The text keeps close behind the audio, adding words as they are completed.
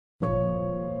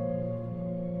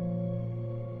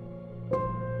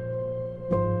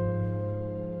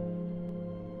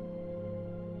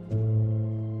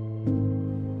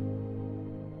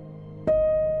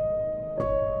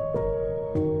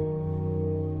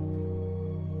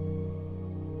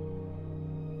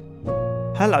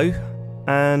Hello,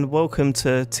 and welcome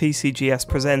to TCGS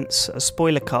Presents a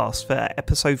Spoilercast for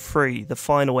episode 3, the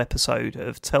final episode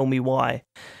of Tell Me Why.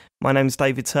 My name's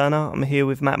David Turner. I'm here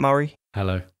with Matt Murray.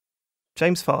 Hello.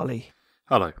 James Farley.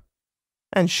 Hello.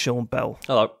 And Sean Bell.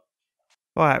 Hello.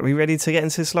 Right, are we ready to get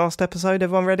into this last episode?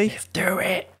 Everyone ready? Let's do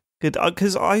it. Good,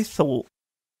 because I thought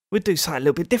we'd do something a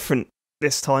little bit different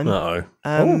this time. No.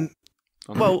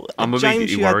 Well, I'm James,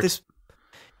 immediately worried.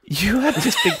 You had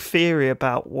this big theory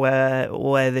about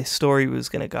where this story was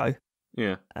going to go.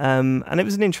 Yeah. And it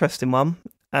was an interesting one.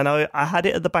 And I had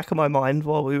it at the back of my mind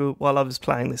while I was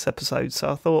playing this episode.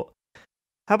 So I thought,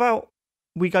 how about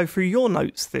we go through your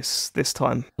notes this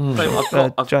time?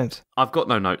 James. I've got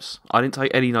no notes. I didn't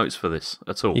take any notes for this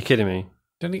at all. You're kidding me?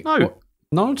 No. What?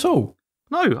 None at all?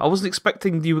 No, I wasn't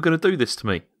expecting you were going to do this to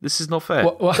me. This is not fair.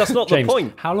 Well, that's not James, the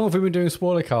point. How long have we been doing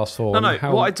Spoilercast for? No.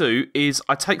 What I do is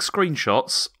I take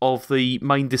screenshots of the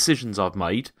main decisions I've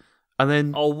made, and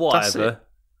then Oh, whatever.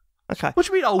 Okay. What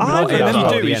do you mean? Oh, I whatever? don't know. What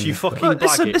at you do the is end. you fucking Look,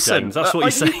 blag it, James. That's what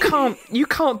you say. You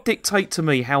can't dictate to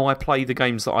me how I play the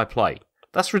games that I play.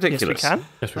 That's ridiculous. Yes, we can.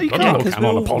 Yes, No, you bloody can't, well Because can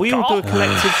on a we all do a podcast.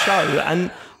 collective show.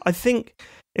 And I think,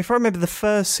 if I remember the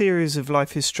first series of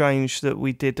Life is Strange that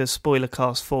we did a spoiler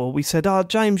cast for, we said,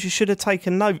 James, you should have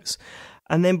taken notes.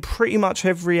 And then pretty much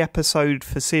every episode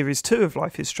for series 2 of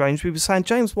Life is Strange, we were saying,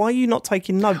 James, why are you not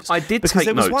taking notes? I did because take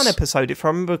there was notes. one episode, if I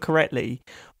remember correctly,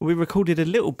 we recorded a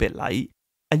little bit late,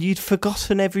 and you'd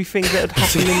forgotten everything that had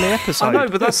happened in the episode. I know,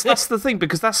 but that's the thing,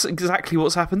 because that's exactly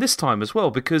what's happened this time as well,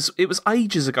 because it was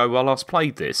ages ago when I last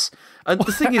played this. And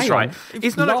the thing is, hang right, on.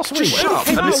 is no, Last just week. shut up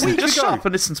and About a listen, week just ago. shut up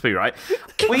and listen to me, right?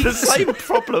 The same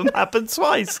problem happened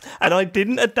twice, and I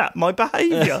didn't adapt my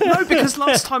behaviour. No, because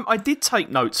last time I did take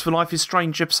notes for Life is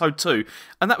Strange episode 2,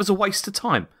 and that was a waste of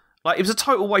time. Like, it was a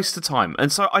total waste of time.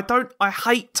 And so I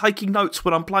hate taking notes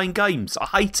when I'm playing games. I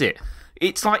hate it.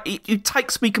 It's like, it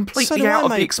takes me completely do out I, of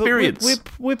mate, the but experience.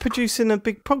 We're producing a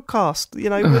big podcast.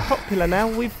 You know, we're popular now.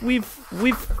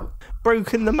 We've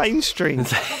broken the mainstream.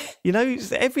 You know,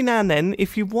 every now and then,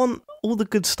 if you want all the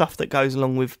good stuff that goes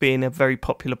along with being a very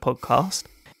popular podcast,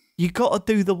 you got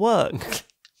to do the work.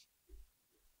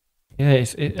 Yeah,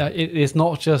 it's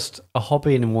not just a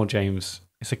hobby anymore, James.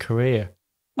 It's a career.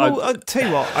 Well, I'll tell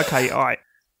you what. Okay, all right,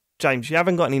 James, you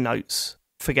haven't got any notes.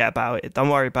 Forget about it. Don't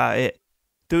worry about it.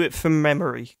 Do it from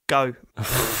memory. Go.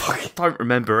 I don't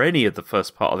remember any of the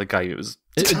first part of the game. It was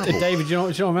terrible. David, do you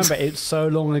not remember? It's so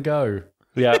long ago.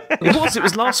 Yeah. It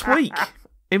was last week.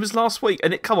 It was last week.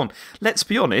 And come on, let's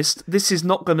be honest, this is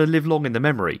not going to live long in the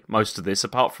memory, most of this,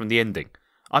 apart from the ending.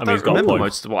 I mean, don't it's got a remember point.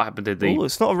 most of what happened in the... Oh,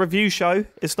 it's not a review show.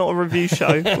 It's not a review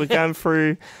show. We're going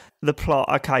through the plot.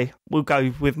 Okay, we'll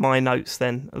go with my notes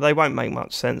then. They won't make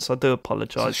much sense. I do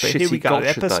apologise. But here we Shitty go. gotcha,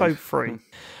 Episode Dave. 3.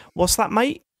 What's that,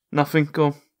 mate? Nothing, go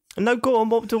on. No, go on.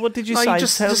 What did you say?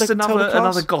 Just Tell the class.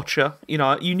 another gotcha. You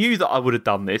know, you knew that I would have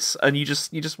done this, and you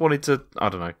just wanted to... I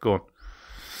don't know, go on.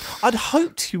 I'd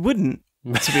hoped you wouldn't,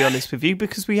 to be honest with you,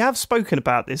 because we have spoken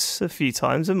about this a few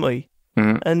times, haven't we?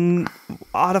 Mhm. And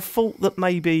I'd have thought that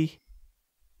maybe...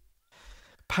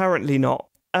 Apparently not.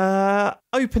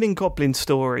 Opening goblin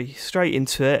story, straight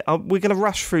into it. We're going to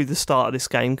rush through the start of this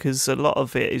game because a lot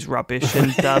of it is rubbish, and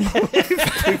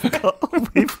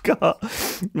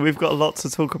we've got a lot to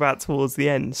talk about towards the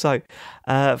end. So,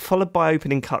 followed by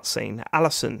opening cutscene.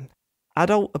 Alison,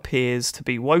 adult, appears to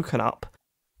be woken up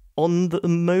on the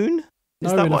moon.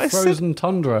 Is No, that in what a I said? frozen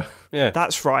tundra. Yeah.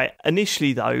 That's right.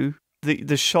 Initially, though,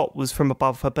 the shot was from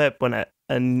above her bed, wasn't it?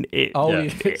 And it Oh, Yeah.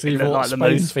 so you looked thought like the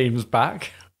moon. space theme's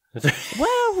back?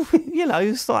 Well, you know,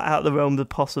 it's not out of the realm of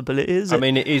possibility, is it? I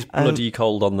mean, it is bloody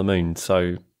cold on the moon,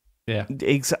 so Yeah,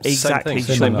 Exactly, thing,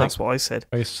 Sean, similar. that's what I said.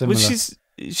 very similar.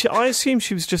 I assume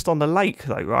she was just on the lake,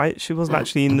 though, right? She wasn't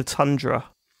actually in the tundra.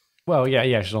 Well,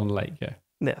 yeah, she's on the lake, yeah.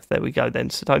 Yeah, there we go then.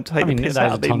 So don't take I mean, the that piss is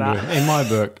out a of me, tundra. Matt. In my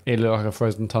book, it looked like a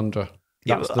frozen tundra.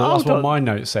 Yeah, That's, but that's hold what on. my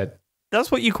note said. That's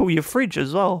what you call your fridge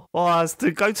as well. Oh, as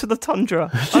to go to the tundra.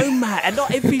 Oh, Matt, and not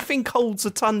everything holds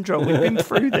a tundra. We've been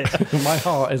through this. My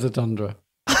heart is a tundra.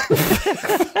 I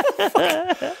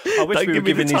wish Don't we were give me the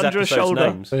giving these tundra episodes shoulder.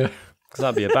 names, Yeah. because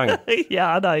that'd be a banger.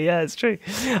 Yeah, I know. Yeah, it's true.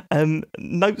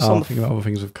 Notes Oh, on I'm thinking about other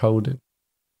things with cold in.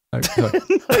 No, sorry.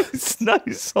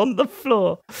 notes on the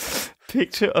floor.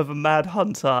 Picture of a mad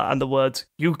hunter and the words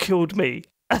 "You killed me,"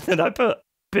 and then I put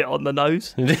bit on the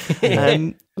nose.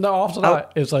 No, after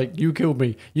that, it's like, you killed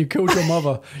me. You killed your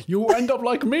mother. You'll end up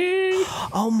like me.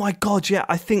 Oh my god, yeah,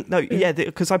 I think, no, yeah,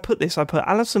 because I put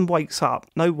Alison wakes up,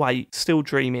 no wait, still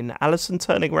dreaming. Alison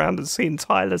turning around and seeing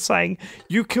Tyler saying,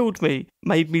 "You killed me,"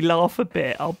 made me laugh a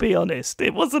bit, I'll be honest.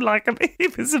 It wasn't like,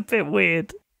 it was a bit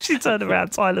weird. She turned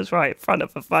around, Tyler's right in front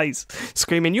of her face,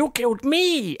 screaming, "You killed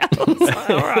me!" I was like,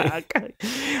 all right,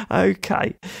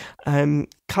 okay.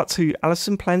 Cut to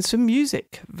Alison playing some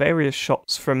music. Various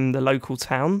shots from the local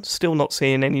town. Still not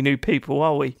seeing any new people,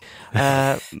 are we?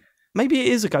 Maybe it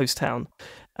is a ghost town.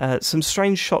 Some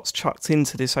strange shots chucked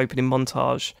into this opening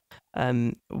montage.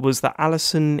 Was that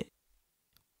Alison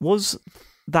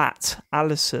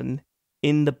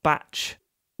in the batch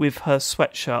with her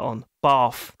sweatshirt on?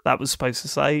 Bath, that was supposed to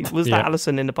say. Was that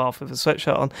Alison in the bath with a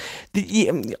sweatshirt on?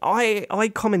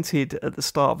 I commented at the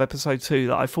start of episode 2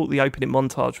 that I thought the opening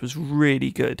montage was really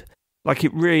good. Like,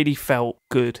 it really felt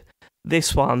good.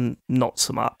 This one, not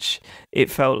so much.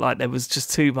 It felt like there was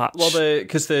just too much. Well,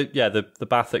 the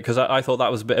bath, because I thought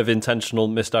that was a bit of intentional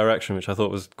misdirection, which I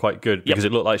thought was quite good, because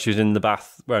it looked like she was in the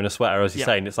bath wearing a sweater, as you're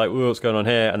saying. It's like, oh, what's going on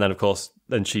here? And then, of course,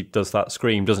 then she does that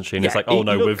scream, doesn't she? And it's like, oh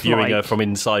no, we're viewing her from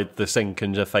inside the sink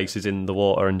and her face is in the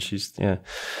water, and she's,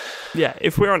 Yeah,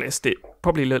 if we're honest, it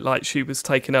probably looked like she was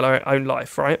taking her own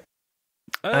life, right?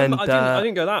 I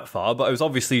didn't go that far, but it was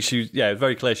obviously,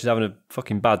 very clear she's having a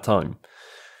fucking bad time.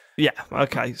 Yeah,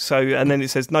 okay. So, and then it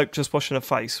says, nope, just washing her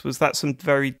face. Was that some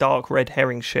very dark red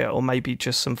herring shit, or maybe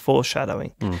just some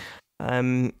foreshadowing?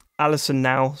 Alison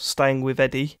now staying with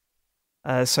Eddie.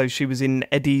 So she was in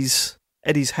Eddie's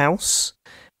house,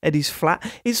 Eddie's flat.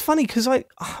 It's funny because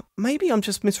maybe I'm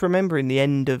just misremembering the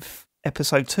end of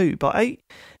episode 2, but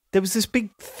there was this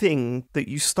big thing that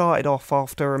you started off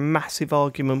after a massive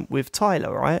argument with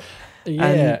Tyler, right? Yeah.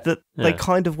 And that they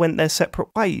kind of went their separate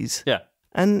ways. Yeah.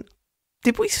 And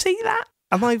did we see that?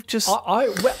 Am I just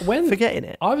when forgetting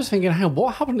it? I was thinking,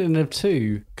 what happened in the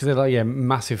 2? Because they're like,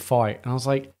 massive fight. And I was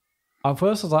like, at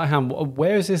first I was like,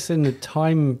 where is this in the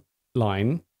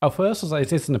timeline? At first I was like, is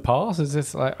this in the past? Is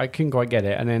this, like, I couldn't quite get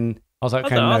it. And then I was like,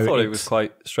 I thought it was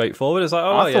quite straightforward. It's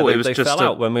like, they fell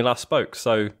out when we last spoke,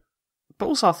 so... But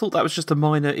also, I thought that was just a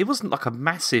minor... It wasn't like a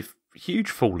massive,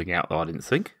 huge falling out, though, I didn't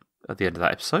think, at the end of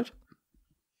that episode.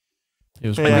 It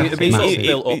was it'd been sort of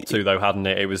built up to, though, hadn't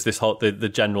it? It was this whole the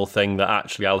general thing that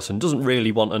actually Alison doesn't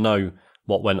really want to know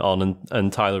what went on,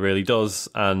 and Tyler really does,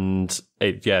 and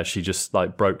she just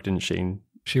like broke, didn't she?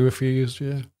 She refused,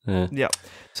 yeah.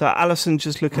 So Alison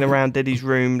just looking around Eddie's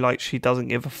room like she doesn't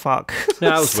give a fuck.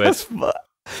 Yeah, that was weird.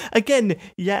 Again,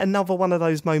 yet another one of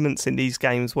those moments in these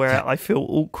games where I feel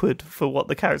awkward for what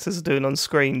the characters are doing on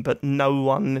screen, but no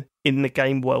one in the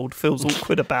game world feels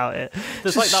awkward about it.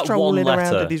 There's just like that strolling one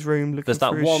around letter. Eddie's room looking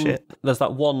for his shit. There's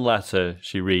that one letter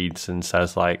she reads and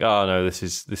says like, "Oh no, this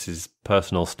is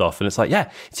personal stuff," and it's like,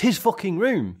 yeah, it's his fucking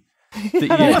room.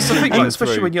 That's the thing,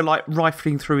 especially when you're like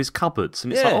rifling through his cupboards,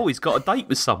 and it's like, oh, he's got a date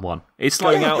with someone. It's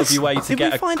going out of your way to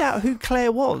Did we find out who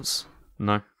Claire was?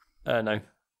 No. No.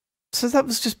 So that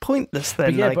was just pointless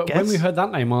then, I guess. When we heard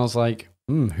that name, I was like,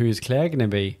 who is Claire going to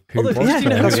be?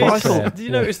 That's what I thought. Did you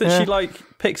notice that she like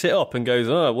picks it up and goes,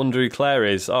 "Oh, I wonder who Claire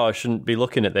is. Oh, I shouldn't be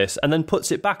looking at this," and then puts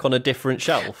it back on a different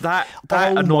shelf. That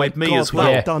annoyed me as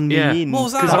well. That done me in. What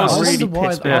was that? I was really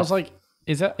pissed. I was like,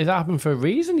 is that happened for a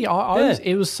reason?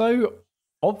 It was so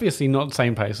obviously not the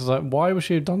same place. I was like, why would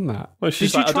she have done that? Well,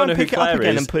 she's Did you like, I try don't know and who pick it up Claire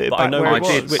again is, and put it but back I know where it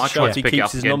which was? I tried shelf to he pick it keeps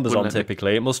up his again, numbers on wouldn't it?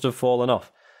 typically. It must have fallen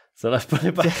off. So let's put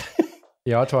it back.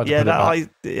 Yeah, I tried to put it back.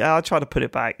 I try to put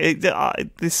it back.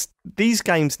 These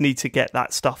games need to get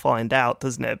that stuff ironed out,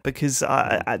 doesn't it? Because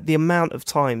the amount of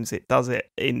times it does it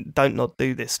in Dontnod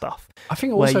do this stuff. I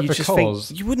think also where you just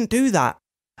think, you wouldn't do that.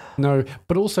 No,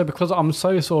 but also because I'm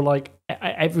so sort of like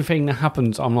everything that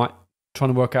happens, I'm like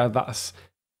trying to work out if that's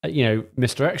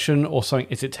misdirection or something.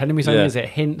 Is it telling me something? Yeah. Is it a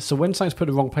hint? So when something's put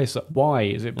in the wrong place, like, why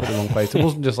is it put in the wrong place? It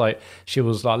wasn't just like she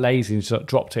was like lazy and she like,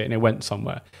 dropped it and it went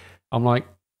somewhere. I'm like,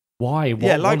 why? What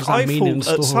does that mean in the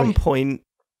story? At some point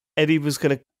Eddie was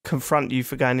going to confront you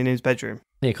for going in his bedroom.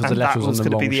 Yeah, because the letter was on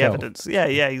the wrong going to be the shelf. evidence. Yeah,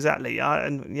 exactly.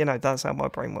 And that's how my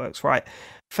brain works. Right,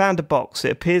 found a box.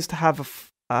 It appears to have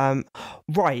a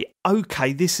right.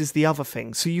 Okay, this is the other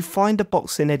thing. So you find a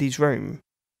box in Eddie's room,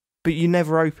 but you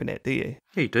never open it, do you?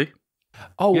 Yeah, you do.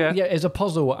 Oh, yeah, it's a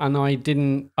puzzle, and I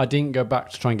didn't go back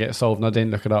to try and get it solved, and I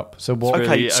didn't look it up. So what?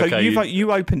 Okay, so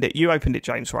you opened it. You opened it,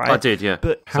 James, right? I did, yeah.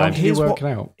 But how did you work it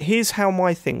out? Here's how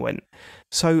my thing went.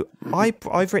 So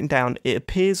I've written down. It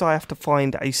appears I have to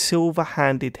find a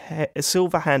silver-handed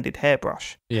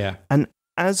hairbrush. Yeah. And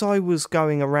as I was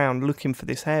going around looking for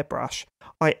this hairbrush,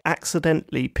 I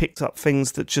accidentally picked up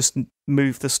things that just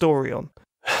moved the story on.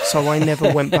 So I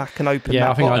never went back and opened. Yeah,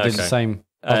 that I think box. I did the same.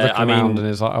 I was looking around and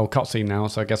it's like, cutscene now,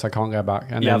 so I guess I can't go back.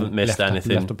 And you haven't missed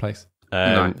anything. Left the place.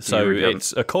 So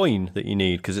it's a coin that you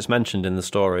need because it's mentioned in the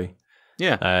story.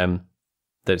 Yeah.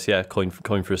 That's coin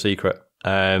for a secret.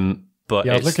 But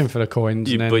I was looking for the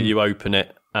coins. But you open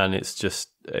it and it's just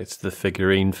it's the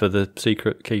figurine for the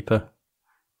secret keeper.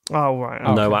 Oh, right.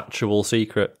 No actual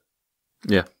secret.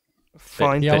 Yeah.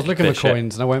 Fine. Yeah, I was looking for shit.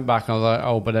 coins and I went back and I was like,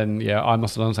 oh, but then, I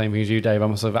must have done the same thing as you, Dave. I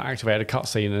must have activated a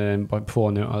cutscene and then before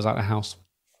I knew it, I was at the house.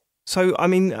 So, I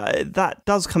mean, that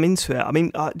does come into it. I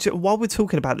mean, while we're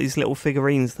talking about these little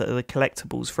figurines that are the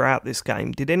collectibles throughout this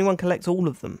game, did anyone collect all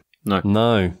of them?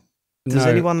 No. Does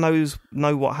anyone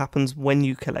know what happens when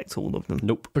you collect all of them?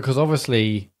 Nope. Because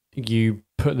obviously you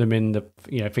put them in the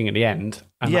thing at the end.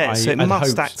 And So it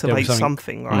must activate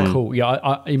something, right? Cool.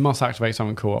 Yeah, it must activate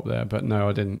something cool up there, but no,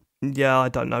 I didn't. Yeah, I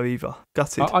don't know either.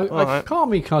 Gutted. I can't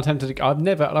be kind of tempted to. I've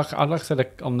never, like I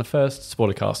said on the first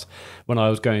Spoilercast, when I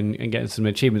was going and getting some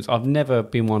achievements, I've never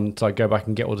been one to go back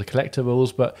and get all the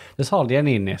collectibles, but there's hardly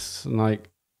any in this. And like,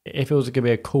 if it was going to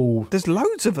be a cool. There's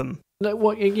loads of them. No,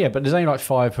 well, yeah, but there's only like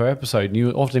 5 per episode, and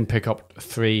you often pick up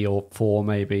 3 or 4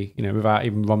 maybe, without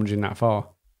even rummaging that far.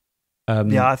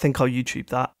 Yeah, I think I'll YouTube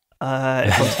that.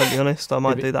 If I'm totally honest, I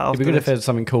might do that after. It'd be good if there's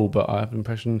something cool, but I have the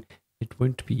impression it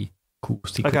won't be cool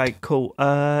secret. Okay, cool.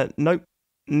 Nope.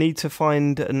 Need to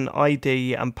find an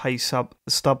ID and pay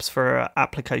stubs for an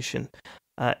application.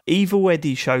 Evil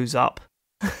Eddie shows up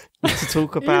to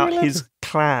talk about his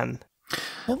clan.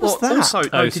 What was that? Also,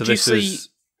 did you see?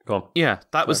 Go on. Yeah,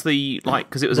 that was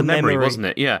because it was a memory, wasn't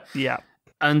it? Yeah. Yeah.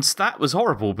 And that was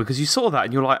horrible because you saw that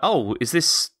and you're like, oh, is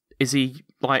he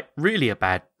like really a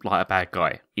bad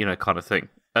guy, kind of thing.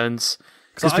 And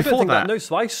because before that,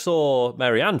 so I saw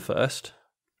Marianne first.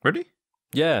 Really?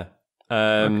 Yeah.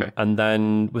 Okay. And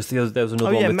then there was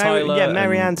another one with Tyler. Yeah,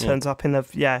 Marianne turns up in the.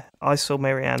 Yeah, I saw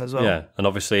Marianne as well. Yeah, and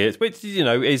obviously which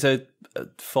is a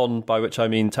fun, by which I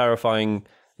mean terrifying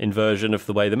inversion of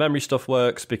the way the memory stuff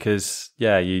works, because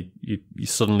you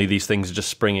suddenly these things are just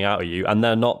springing out at you, and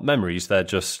they're not memories, they're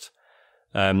just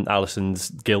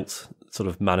Alison's guilt sort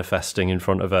of manifesting in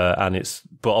front of her,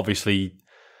 but obviously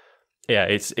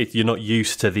it's you're not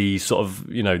used to these sort of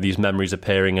these memories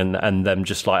appearing and them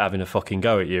just like having a fucking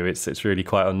go at you. It's really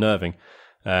quite unnerving.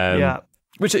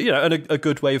 Which and a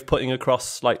good way of putting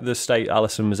across like the state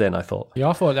Alison was in, I thought. Yeah,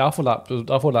 I thought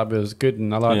that was good,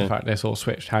 and I like the fact they sort of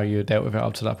switched how you dealt with it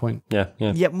up to that point.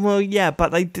 Yeah,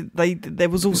 but there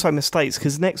was also mistakes,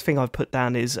 because the next thing I've put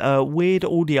down is weird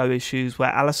audio issues where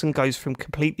Alison goes from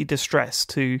completely distressed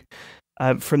to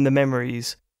from the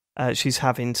memories she's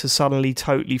having to suddenly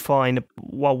totally fine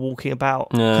while walking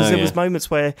about, because there was moments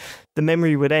where the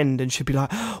memory would end and she'd be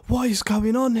like, what is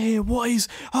going on here, this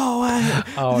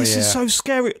is so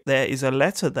scary, there is a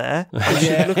letter there, and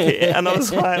she'd look at it and I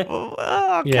was like,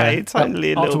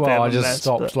 totally a little bit I just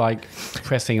stopped like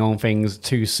pressing on things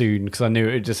too soon because I knew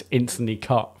it would just instantly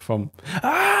cut from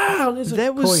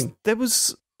there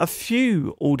was a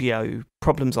few audio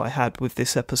problems I had with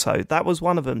this episode. That was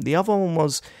one of them. The other one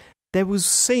was there was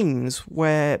scenes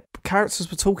where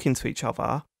characters were talking to each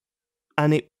other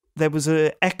and there was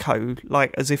an echo,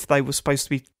 like as if they were supposed to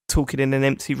be talking in an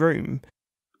empty room,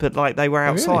 but like they were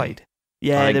outside.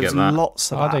 Really? Yeah, there was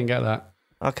lots of that. I didn't get that.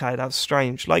 Okay, that was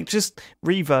strange. Like just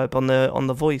reverb on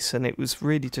the voice, and it was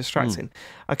really distracting.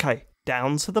 Okay,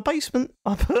 down to the basement.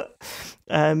 I put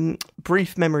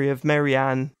brief memory of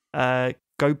Marianne,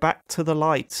 go back to the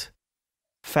light.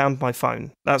 Found my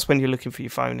phone. That's when you're looking for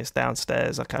your phone. It's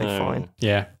downstairs. Okay, fine.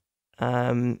 Yeah.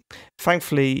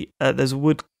 Thankfully, there's a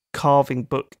wood carving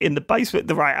book in the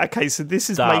basement. Right. Okay, so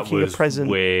this is making a present.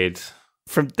 Weird.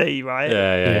 From D, right?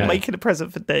 Yeah. Making a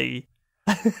present for D.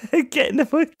 Getting the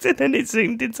book, and then it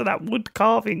zoomed into that wood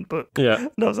carving book. Yeah. And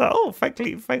I was like, oh,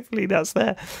 thankfully that's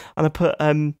there. And I put,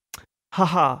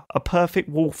 haha, a perfect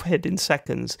wolf head in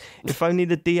seconds. If only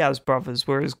the Diaz brothers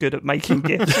were as good at making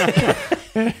gifts.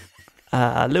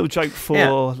 A little joke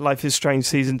for Life is Strange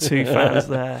Season 2 fans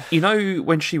there.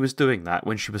 When she was doing that,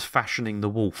 when she was fashioning the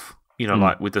wolf,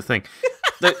 like with the thing,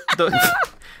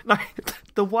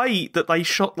 the way that they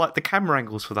shot like the camera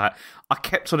angles for that, I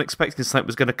kept on expecting something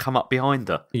was going to come up behind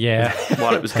her. Yeah.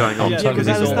 While it was going on. Because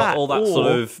it's all that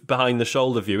sort of behind the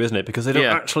shoulder view, isn't it? Because they don't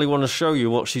actually want to show you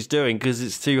what she's doing because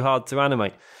it's too hard to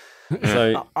animate.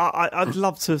 So I'd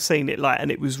love to have seen it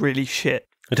and it was really shit.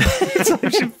 So I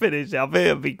should finish it. I think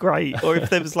it'd be great. Or if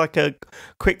there was like a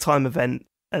quick time event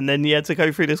and then you had to go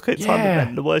through this quick time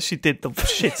event, the worse she did, the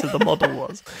shit of the model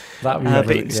was. But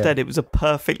instead it was a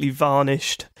perfectly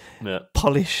varnished,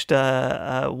 polished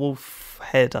wolf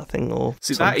head, I think. Or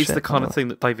see, that is the kind of thing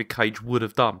that David Cage would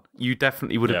have done. You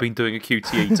definitely would have been doing a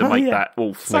QTE to make that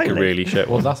wolf look a really shit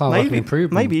one. Well, that sounds like an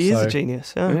improvement. Maybe he is a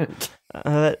genius. Yeah.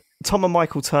 Tom and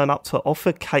Michael turn up to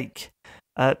offer cake.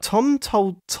 Tom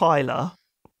told Tyler...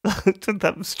 I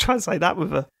was trying to say that with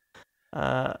her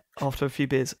after a few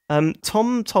beers.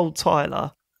 Tom told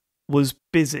Tyler was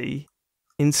busy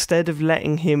instead of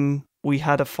letting him, we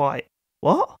had a fight.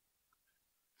 What?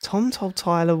 Tom told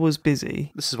Tyler was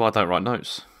busy. This is why I don't write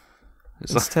notes.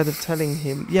 Instead of telling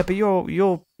him, yeah, but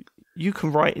you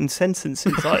can write in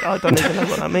sentences. I don't even know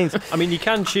what that means. I mean, you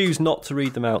can choose not to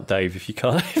read them out, Dave, if you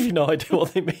can't, if you have no idea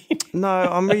what they mean. No,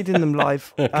 I'm reading them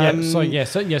live.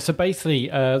 So basically,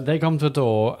 they come to the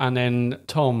door, and then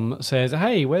Tom says,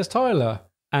 "Hey, where's Tyler?"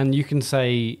 And you can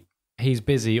say he's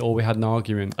busy, or we had an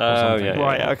argument. Or something. Yeah.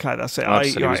 Right, okay, that's it. I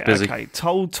said he was busy. Okay,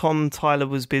 told Tom Tyler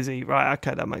was busy. Right,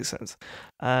 okay, that makes sense.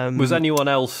 Was anyone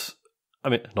else, I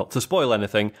mean, not to spoil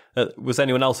anything, was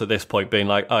anyone else at this point being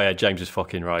like, oh yeah, James is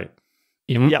fucking right?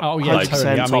 Yeah, oh yeah, like,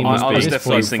 totally. I Tom was being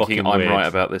definitely so thinking fucking I'm weird. right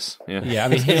about this. Yeah, I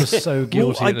mean, he was so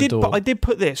guilty at the door. But I did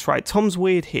put this, right, Tom's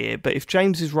weird here, but if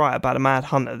James is right about a mad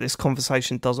hunter, this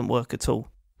conversation doesn't work at all.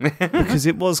 Because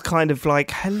it was kind of like,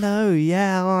 hello,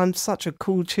 yeah, I'm such a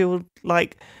cool, chill,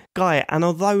 guy. And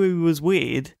although he was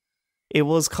weird, it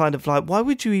was kind of like, why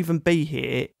would you even be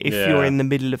here if you're in the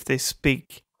middle of this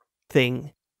big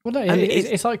thing? Well, no,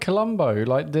 it's like Columbo.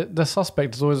 Like the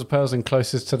suspect is always the person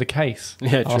closest to the case,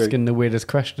 asking the weirdest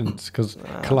questions because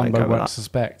Columbo won't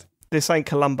suspect. This ain't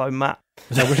Columbo, Matt.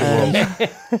 I wish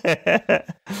it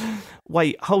was.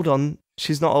 Wait, hold on.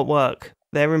 She's not at work.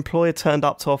 Their employer turned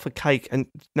up to offer cake, and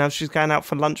now she's going out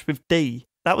for lunch with D.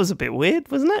 That was a bit weird,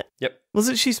 wasn't it? Yep.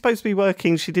 Wasn't she supposed to be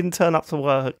working? She didn't turn up to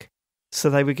work, so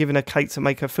they were giving her cake to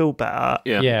make her feel better.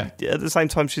 Yeah. At the same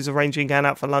time, she's arranging going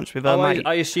out for lunch with her mate.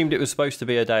 I assumed it was supposed to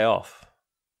be a day off.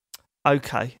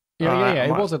 Okay. Yeah.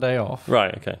 It was a day off.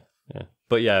 Right. Okay. Yeah.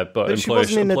 But she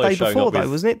wasn't in the day before, though, with...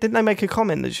 wasn't it? Didn't they make a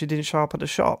comment that she didn't show up at the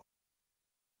shop?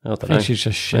 I don't know. think she's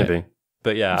just shit. Maybe.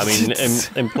 But yeah, I mean,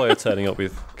 employer turning up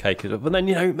with cake. But then,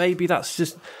 maybe that's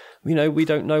just, we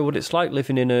don't know what it's like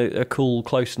living in a cool,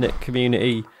 close-knit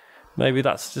community. Maybe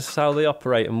that's just how they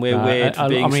operate, and we're weird for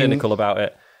being cynical about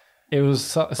it. It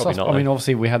was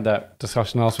obviously we had that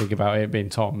discussion last week about it being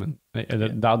Tom, and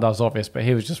that was obvious, but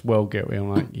he was just well guilty. I'm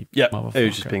like, motherfucker. He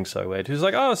was just being so weird. He was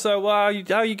like, oh, so how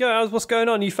you going? What's going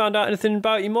on? You found out anything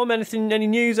about your mum? Any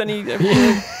news? Anything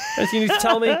you need to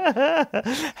tell me?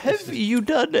 Have you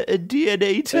done a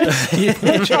DNA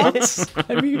test? Chance?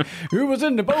 Who was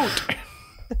in the boat?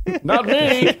 Not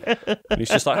me. And he's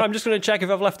just like, I'm just going to check if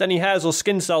I've left any hairs or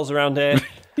skin cells around here.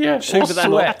 Yeah, Super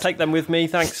them, I'll take them with me,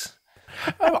 thanks.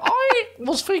 I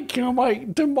was thinking I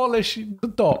might demolish the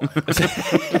dock.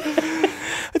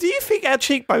 Do you think our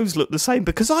cheekbones look the same?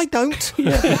 Because I don't.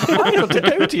 I've got a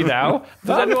goatee now.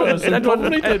 Does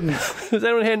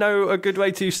anyone here know a good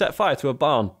way to set fire to a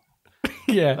barn?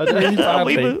 Yeah,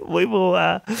 we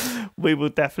will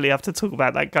definitely have to talk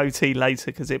about that goatee later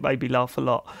because it made me laugh a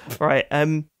lot. Right.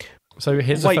 So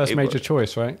here's the first major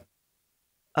choice, right?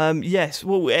 Yes.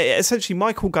 Well, essentially,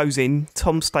 Michael goes in.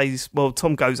 Tom stays. Well,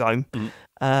 Tom goes home.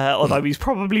 Although he's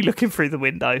probably looking through the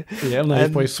window. Yeah, no, he's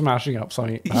probably smashing up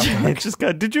something. Yeah, just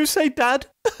go. Did you say, Dad?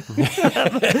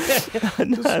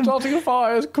 Starting a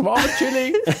fire. Come on,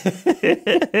 chilly.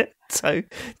 So,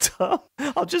 Tom,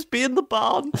 I'll just be in the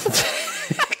barn.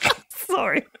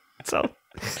 Sorry, Tom.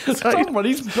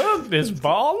 Somebody's burnt this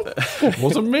barn.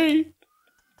 Wasn't me.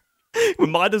 We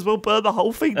might as well burn the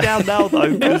whole thing down now,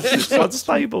 though, because it's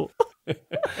unstable.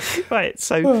 Right,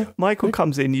 so Michael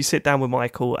comes in, you sit down with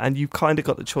Michael, and you've kind of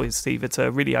got the choice either to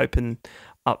really open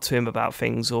up to him about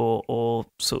things or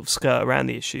sort of skirt around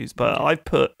the issues. But I've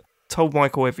told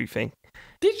Michael everything.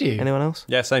 Did you? Anyone else?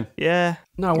 Yeah, same. Yeah.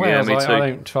 No way. Yeah, me too. I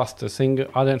don't trust I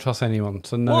don't trust anyone,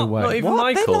 so no way. Not even What?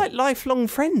 Michael. They're like lifelong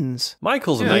friends.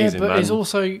 Michael's amazing, but man. it's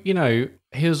also,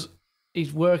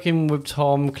 he's working with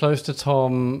Tom, close to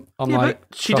Tom. But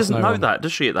she doesn't know that,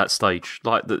 does she, at that stage?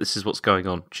 Like, that this is what's going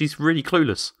on. She's really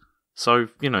clueless. So,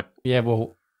 Yeah,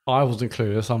 well, I wasn't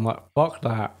clueless. I'm like, fuck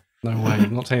that. No way.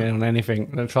 I'm not taking on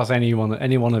anything. I don't trust any one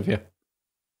of you.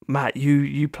 Matt,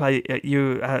 you play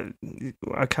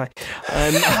okay.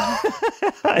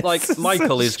 Like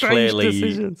Michael is clearly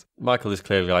decisions. like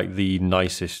the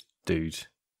nicest dude.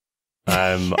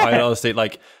 I honestly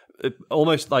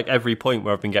almost like every point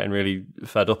where I've been getting really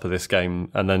fed up of this game,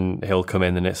 and then he'll come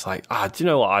in and it's like, do you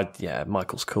know what?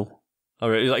 Michael's cool.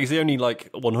 He's the only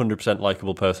 100%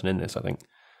 likable person in this, I think.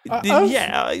 I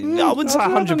wouldn't say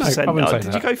 100%.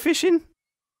 Did you go fishing?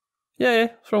 Yeah.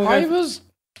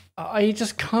 I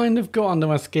just kind of got under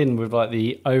my skin with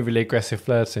the overly aggressive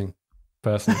flirting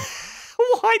person.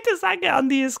 Why does that get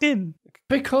under your skin?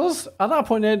 Because at that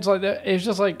point it's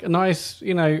just a nice,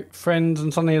 friends,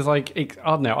 and suddenly it's I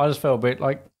don't know, I just felt a bit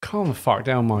calm the fuck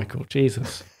down, Michael.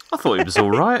 Jesus. I thought it was all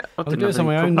right. I was doing this on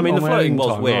my own. I mean, the flirting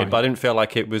was time, weird, right? but I didn't feel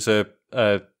like it was a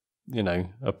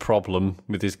problem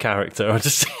with his character. I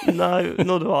just No,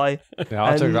 nor do I. Yeah,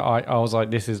 I took that. I was like,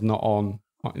 this is not on.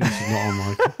 This is not on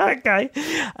Michael. Okay.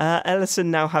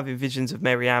 Ellison now having visions of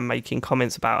Mary Ann making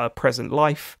comments about her present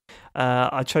life.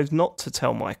 I chose not to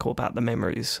tell Michael about the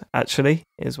memories, actually,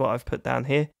 is what I've put down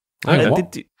here.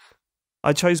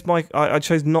 I chose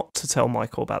not to tell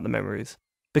Michael about the memories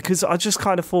because I just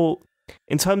kind of thought,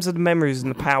 in terms of the memories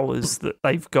and the powers that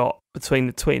they've got between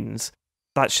the twins,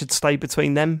 that should stay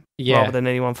between them rather than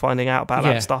anyone finding out about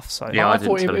that stuff. So yeah, I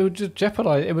thought it would just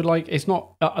jeopardize. It would it's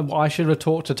not. I should have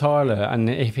talked to Tyler, and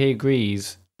if he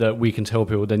agrees that we can tell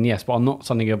people, then yes. But I'm not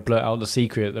suddenly going to blurt out the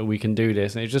secret that we can do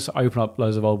this, and it just open up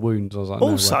loads of old wounds. I was like,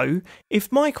 also,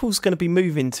 if Michael's going to be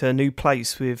moving to a new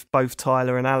place with both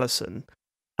Tyler and Alison,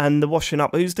 and the washing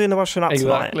up, who's doing the washing up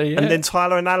tonight? Yeah. And then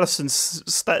Tyler and Alison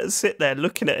sit there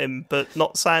looking at him but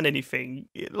not saying anything.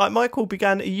 Like Michael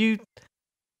began, Are you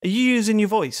using your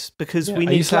voice? Because we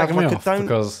need to have like a don't.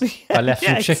 Because I left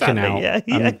some chicken out.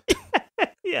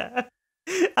 Yeah.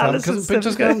 Because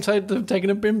just go and taking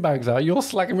the bin bags out. You're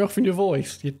slacking me off in your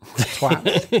voice, you twat.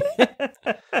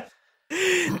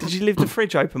 Did you leave the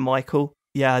fridge open, Michael?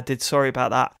 Yeah, I did. Sorry about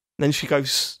that. And then she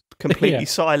goes completely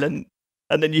silent.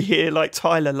 And then you hear like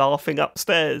Tyler laughing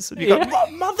upstairs. And you go, what,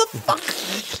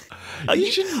 motherfucker? You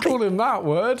shouldn't call him that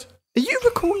word. Are you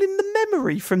recalling the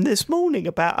memory from this morning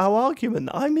about our argument?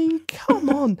 I mean, come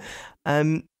on.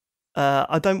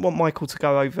 I don't want Michael to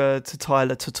go over to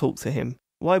Tyler to talk to him.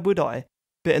 Why would I?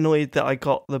 Bit annoyed that I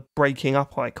got the breaking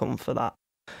up icon for that.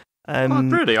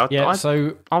 Really?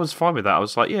 So I was fine with that. I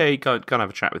was like, yeah, go and have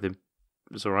a chat with him.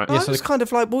 It's all right. I was kind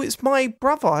of like, well, it's my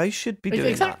brother. I should be doing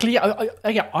exactly.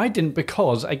 that. I didn't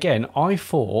because, again, I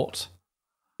thought...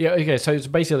 Yeah, okay, so it's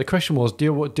basically the question was,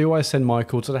 do I send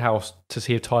Michael to the house to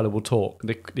see if Tyler will talk?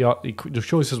 The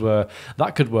choices were,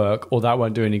 that could work or that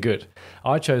won't do any good.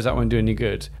 I chose that won't do any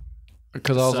good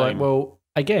because I was like, well,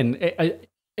 again,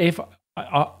 if...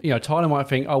 Tyler might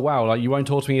think, oh wow, like you won't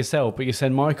talk to me yourself, but you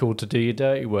send Michael to do your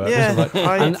dirty work. Yeah,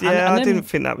 I didn't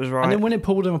think that was right. And then when it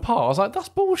pulled him apart, I was like, that's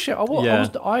bullshit.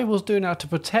 I was doing that to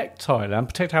protect Tyler and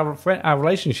protect our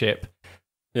relationship,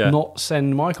 not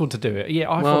send Michael to do it.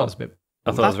 Yeah, I thought that was a bit...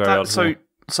 I thought it was very odd.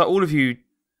 So all of you,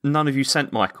 none of you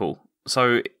sent Michael.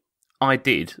 So I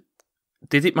did.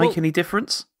 Did it make any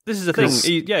difference? This is the thing.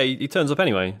 He turns up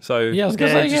anyway. So yeah, I was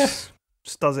going to say,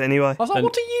 just does it anyway. I was like,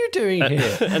 what are you doing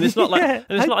here? And it's not like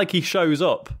not like he shows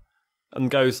up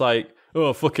and goes like,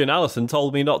 oh, fucking Alison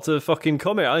told me not to fucking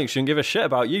come here. I think she shouldn't give a shit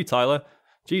about you, Tyler.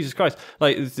 Jesus Christ.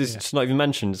 Like, it's just not even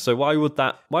mentioned. So why would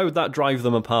that drive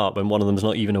them apart when one of them's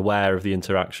not even aware of the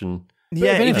interaction?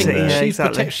 Yeah,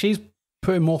 exactly. She's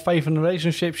putting more faith in the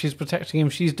relationship. She's protecting him.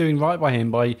 She's doing right by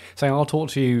him by saying, I'll talk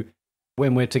to you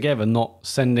when we're together, not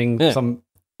sending some...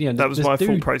 that was my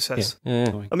thought process.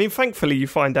 Yeah. I mean, thankfully, you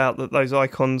find out that those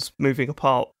icons moving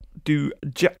apart do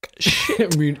jack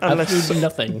shit. Absolutely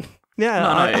nothing.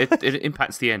 Yeah. No, it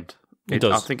impacts the end. It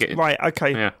does. I think it... Right,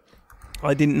 okay. Yeah.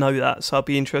 I didn't know that, so I'll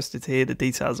be interested to hear the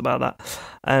details about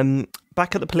that.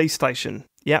 Back at the police station.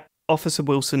 Yep, Officer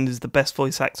Wilson is the best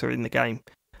voice actor in the game.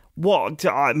 What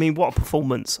a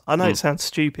performance. I know it sounds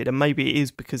stupid, and maybe it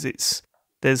is because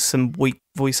there's some weak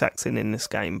voice acting in this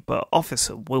game, but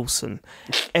Officer Wilson,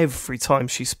 every time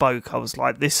she spoke, I was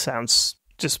like, this sounds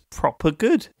just proper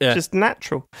good, just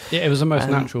natural. Yeah, it was the most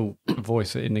natural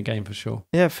voice in the game for sure.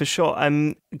 Yeah, for sure.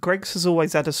 Greg's has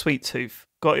always had a sweet tooth.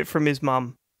 Got it from his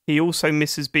mum. He also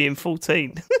misses being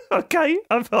 14. Okay,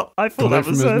 I thought that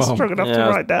was strong enough to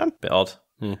write down. Bit odd.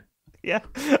 Yeah,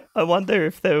 I wonder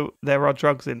if there are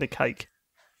drugs in the cake.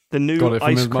 The new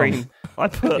ice cream I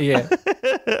put. Yeah.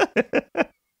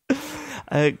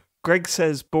 Greg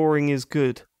says boring is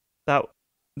good. That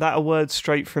a word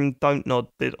straight from Dontnod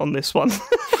did on this one.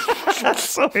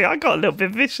 Sorry, I got a little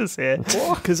bit vicious here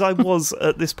because I was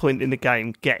at this point in the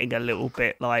game getting a little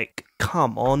bit like,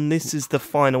 come on, this is the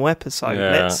final episode.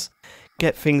 Let's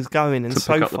get things going. And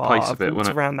so far, I've walked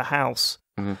around the house.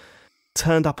 Mm-hmm.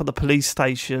 Turned up at the police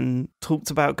station,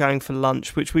 talked about going for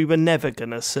lunch, which we were never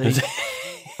going to see. Too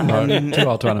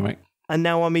hard to animate. And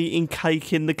now I'm eating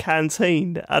cake in the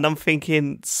canteen, and I'm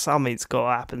thinking something's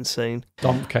got to happen soon.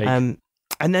 Dump cake. And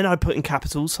then I put in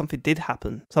capitals, something did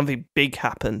happen. Something big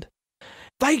happened.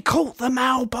 They caught the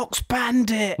mailbox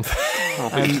bandit! I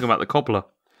think you're talking about the cobbler.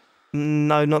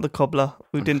 No, not the cobbler.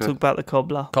 We didn't talk about the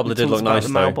cobbler. Cobbler did look nice,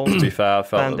 though, to be fair. I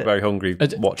felt very hungry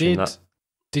watching that.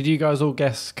 Did you guys all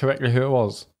guess correctly who it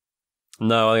was?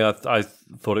 No, I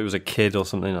thought it was a kid or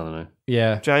something. I don't know.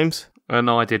 Yeah, James.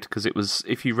 No, I did because it was.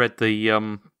 If you read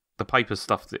the paper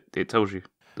stuff, it tells you.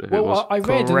 Well, I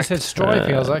read and it said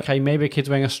stripy. I was like, okay, maybe a kid's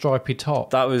wearing a stripy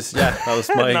top. That was my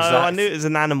exact. No, I knew it was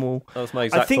an animal. That was my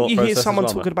exact. I think you hear someone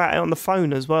talking about it on the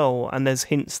phone as well, and there's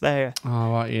hints there.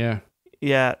 Oh right, yeah.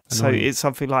 Yeah, so Annoying. it's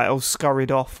something like,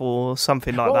 scurried off or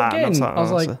something like Well, that. again, And I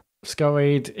was like,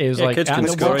 scurried. It was like, kids can and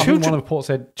scurry. I think one of the reports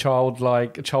said child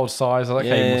size. I was like,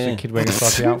 hey, Yeah. must be a kid wearing a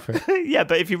stripy outfit. yeah,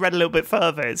 but if you read a little bit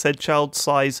further, it said child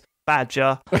size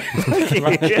badger.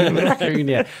 Raccoon,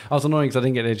 yeah. I was annoying because I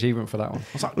didn't get the achievement for that one. I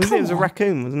was like, It was a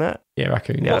raccoon, wasn't it? yeah,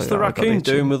 raccoon. Yeah. What's the I got raccoon the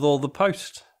doing with all the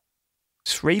posts?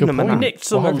 Just reading them. Good point. And Nicked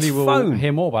someone's hopefully we'll phone.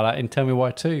 hear more about that in Tell Me Why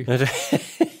 2.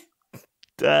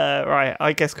 right,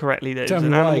 I guess correctly. That it Tell was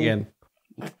me an why animal. again.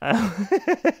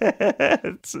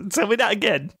 Tell me that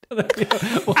again.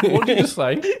 What did you just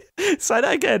say? Say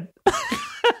that again.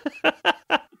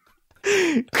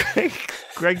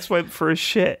 Greg's went for a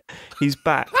shit. He's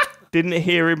back. Didn't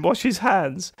hear him wash his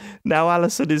hands. Now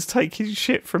Alison is taking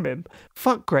shit from him.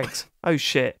 Fuck Greg's. Oh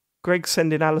shit. Greg's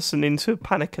sending Alison into a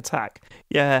panic attack.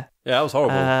 Yeah. Yeah, that was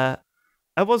horrible.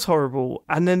 It was horrible.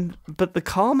 And then, but the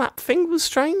car map thing was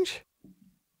strange.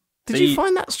 Did you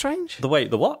find that strange? The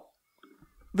what?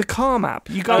 The car map.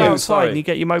 You go Oh, outside sorry. and you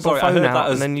get your mobile Sorry, I phone heard out, that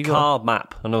as and then you car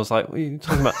map, and I was like, what are you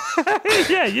talking about?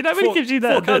 yeah, you know when he gives you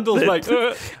that Four candles, mate.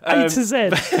 A to Z.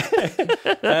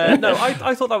 No,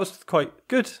 I thought that was quite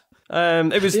good.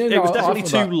 It was definitely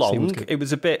too long. It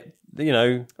was a bit,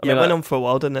 it went on for a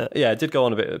while, didn't it? Yeah, it did go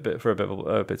on a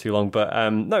bit too long. But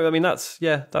no, I mean that's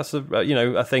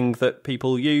a thing that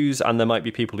people use, and there might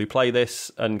be people who play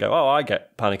this and go, "Oh, I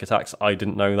get panic attacks. I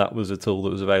didn't know that was a tool that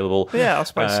was available." Yeah, I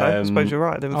suppose so. I suppose you're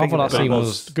right. I didn't think thought of that it. scene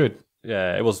was good.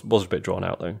 Yeah, it was a bit drawn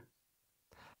out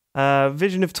though.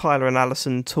 Vision of Tyler and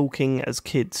Alison talking as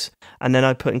kids, and then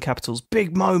I put in capitals,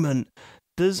 big moment.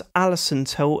 Does Alison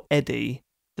tell Eddie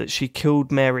that she killed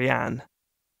Mary Ann?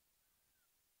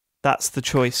 That's the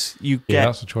choice you get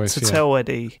that's the choice, to tell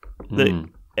Eddie that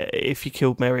if you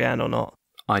killed Mary Ann or not.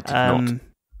 I did not.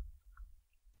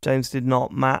 James did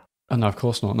not. Matt? Oh, no, of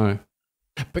course not, no.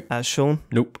 Sean?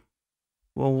 Nope.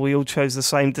 Well, we all chose the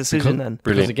same decision then.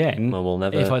 Because again, Well, we'll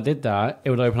never. if I did that, it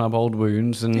would open up old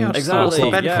wounds and Exactly. start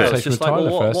a Yeah, conversation it's just with like,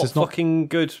 Tyler what first. It's not fucking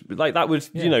good. Like that would,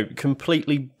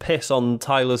 completely piss on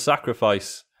Tyler's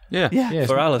sacrifice. Yeah. it's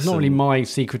for not Alison. really my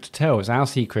secret to tell. It's our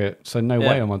secret, so no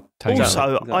way am I taking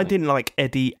Also, that. I didn't like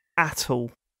Eddie at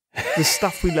all. The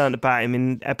stuff we learned about him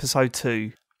in episode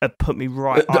 2 put me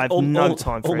right. I have no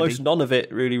time for almost Eddie. none of it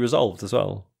really resolved as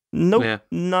well. Nope, Yeah.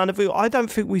 none of it. I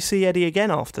don't think we see Eddie again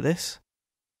after this.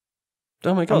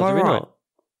 Oh my god, Am I do we right? not?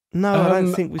 No, I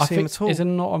don't think we see him at all. Is it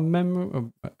not a memory?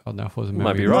 Oh, no, I thought it was a memory.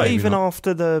 Might be Not right, even Maybe not.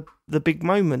 after the big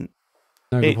moment.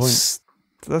 No, good point.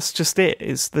 That's just it.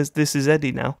 This is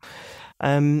Eddie now.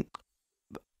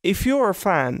 If you're a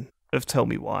fan of Tell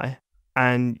Me Why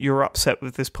and you're upset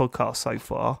with this podcast so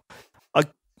far,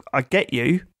 I get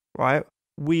you, right?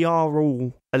 We are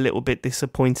all a little bit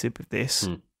disappointed with this.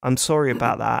 I'm sorry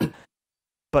about that.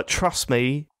 But trust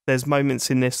me, there's moments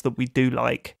in this that we do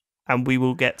like, and we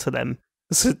will get to them.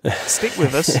 So stick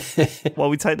with us while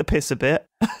we take the piss a bit,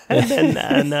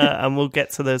 and we'll get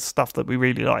to the stuff that we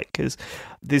really like, because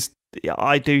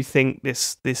I do think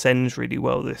this ends really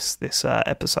well, this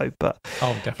episode. But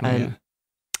Oh, definitely.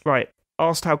 right,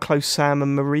 asked how close Sam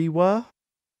and Marie were.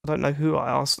 I don't know who I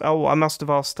asked. Oh, I must have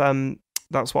asked.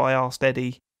 That's why I asked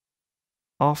Eddie.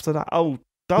 After that,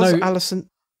 does Alison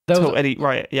tell Eddie?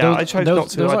 Right, yeah, I chose not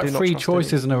to. There was I like do not 3 trust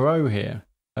choices in a row here.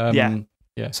 Yeah.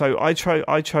 So I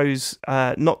chose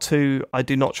not to. I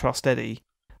do not trust Eddie.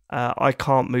 I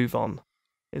can't move on,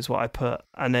 is what I put.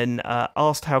 And then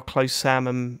asked how close Sam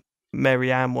and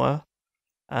Mary Ann were.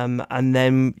 And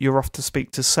then you're off to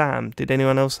speak to Sam. Did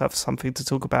anyone else have something to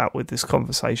talk about with this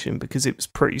conversation? Because it was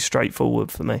pretty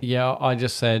straightforward for me. Yeah, I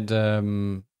just said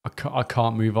I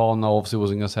can't move on. I obviously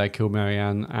wasn't going to say I killed Mary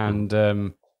Ann. And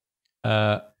in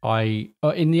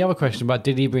the other question about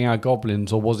did he bring out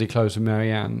goblins or was he close with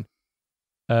Mary Ann?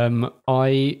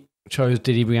 I chose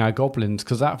did he bring out goblins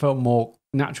because that felt more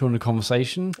natural in the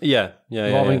conversation. Yeah.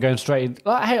 Rather than going straight,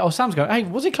 like, hey, Sam's going, hey,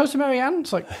 was he close to Mary Ann?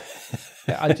 It's like,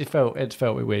 it felt a bit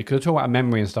weird because we're talking about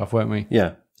memory and stuff, weren't we?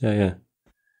 Yeah.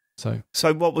 So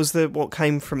what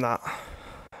came from that?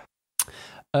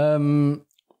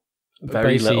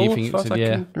 Very basically, little, as far as I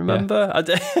can remember.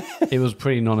 It was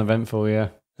pretty non-eventful, yeah.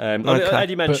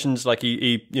 Eddie mentions like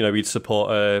he'd support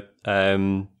her,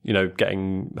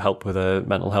 getting help with her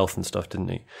mental health and stuff, didn't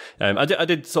he? I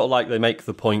did sort of like they make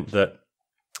the point that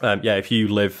if you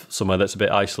live somewhere that's a bit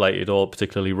isolated or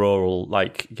particularly rural,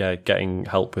 like getting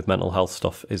help with mental health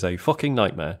stuff is a fucking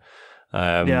nightmare.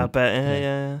 Yeah, I bet.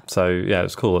 Yeah. So yeah,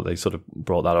 it's cool that they sort of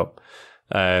brought that up.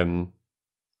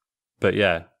 But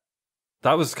yeah.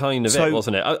 That was kind of it,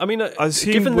 wasn't it? I mean, I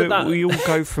assume given that we all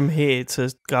go from here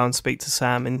to go and speak to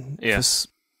Sam for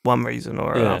one reason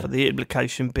or another. The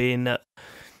implication being that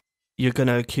you're going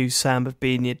to accuse Sam of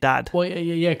being your dad. Well,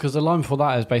 yeah, because the line before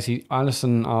that is basically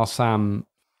Alison asked Sam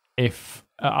if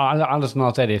Alison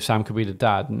asked Eddie if Sam could be the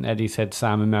dad, and Eddie said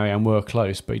Sam and Marianne were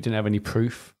close, but he didn't have any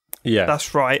proof. Yeah,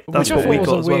 that's right. That's Which what we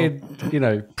got was as a well.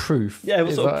 weird, proof. Yeah,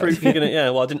 what sort of proof you're gonna? Yeah,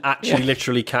 well, I didn't actually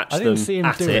literally catch them see him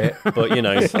at do it, but but I did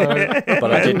didn't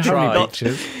have any try.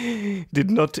 pictures. Did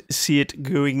not see it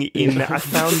going in. I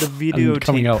found a video And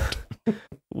coming out.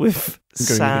 with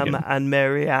Sam and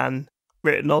Marianne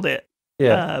written on it.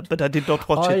 Yeah, but I did not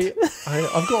watch it.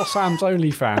 I've got Sam's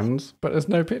OnlyFans, but there's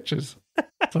no pictures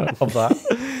of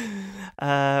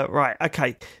that. Right,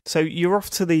 okay. So you're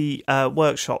off to the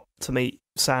workshop to meet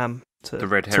Sam to the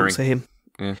red talk herring. to him.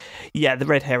 Yeah, the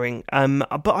red herring.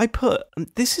 But I put,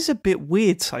 this is a bit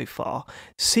weird so far.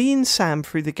 Seeing Sam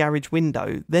through the garage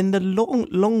window, then the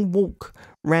long walk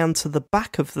round to the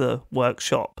back of the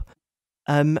workshop,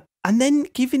 and then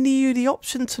giving you the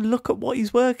option to look at what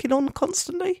he's working on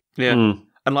constantly. Yeah,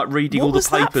 and like reading What all the was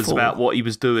that papers for? about what he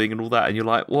was doing and all that, and you're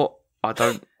like, what? I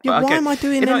don't. Yeah, why am I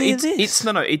doing any of this?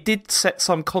 It did set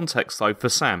some context though for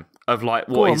Sam of like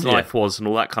what his life was and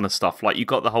all that kind of stuff. Like you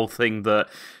got the whole thing that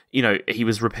he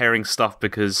was repairing stuff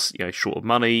because short of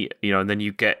money. And then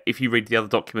you get, if you read the other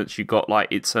documents, you got like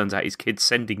it turns out his kid's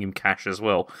sending him cash as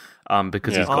well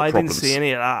because he's got I problems. didn't see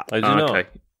any of that. I do not. Okay.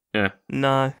 Yeah.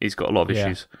 No. He's got a lot of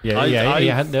issues. Yeah. He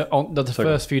had the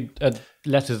first few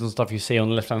letters and stuff you see on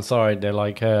the left-hand side, they're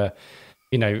like,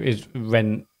 his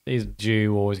rent is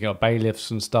due or he's got bailiffs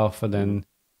and stuff, and then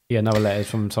another letter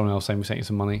from someone else saying we sent you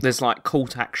some money. There's like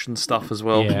court action stuff as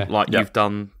well, you've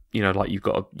done, like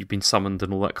you've been summoned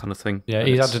and all that kind of thing. Yeah, and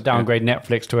he's had to downgrade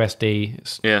Netflix to SD.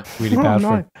 It's really bad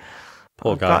for him.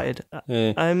 Poor guy.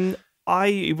 Gutted.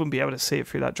 I wouldn't be able to see it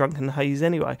through that drunken haze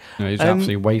anyway. No, he's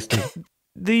absolutely wasted.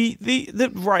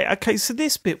 Right, okay, so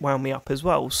this bit wound me up as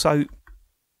well. So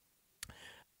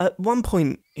at one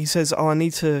point he says, I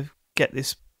need to get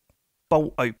this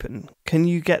bolt open. Can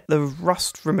you get the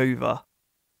rust remover?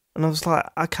 And I was like,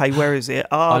 okay, where is it?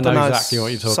 I don't know exactly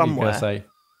what you're talking about. Say.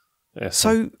 Yes.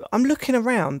 So I'm looking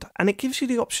around and it gives you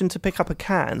the option to pick up a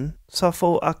can. So I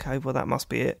thought, okay, well, that must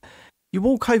be it. You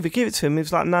walk over, give it to him. He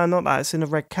was like, no, not that. It's in a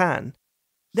red can.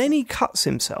 Then he cuts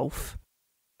himself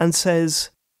and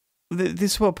says, this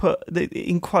is what I put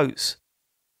in quotes,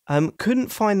 couldn't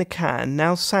find the can.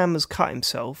 Now Sam has cut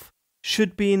himself.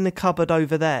 Should be in the cupboard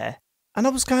over there. And I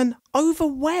was going, over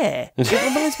where? It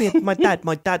reminds me of my dad.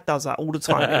 My dad does that all the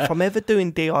time. If I'm ever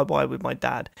doing DIY with my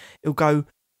dad, he'll go,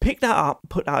 pick that up,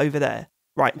 put that over there.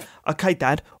 Right, okay,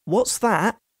 Dad, what's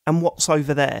that and what's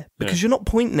over there? Because you're not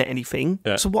pointing at anything,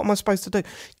 so what am I supposed to do?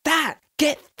 Dad,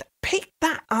 pick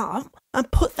that up and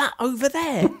put that over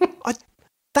there.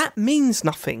 That means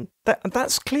nothing.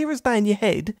 That's clear as day in your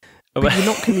head, but you're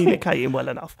not communicating well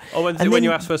enough. When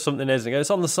you ask for something,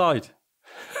 it's on the side.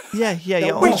 Yeah,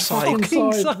 on the side.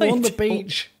 On the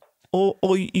beach.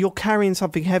 Or you're carrying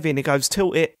something heavy and it goes,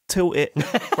 tilt it.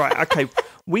 Right, okay.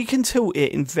 We can tilt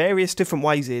it in various different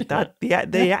ways here, Dad.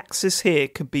 The axis here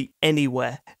could be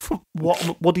anywhere.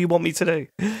 What do you want me to do?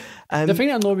 The thing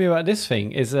that annoyed me about this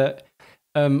thing is that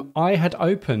I had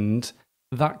opened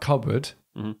that cupboard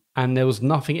and there was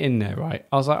nothing in there, right?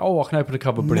 I was like, I can open a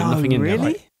cupboard, but there's nothing in there.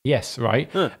 Right? Yes, right?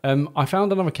 Huh. I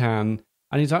found another can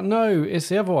and he's like, no, it's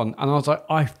the other one. And I was like,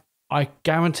 I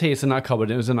guarantee it's in that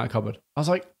cupboard. It was in that cupboard. I was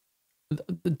like,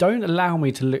 don't allow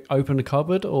me to open the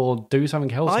cupboard or do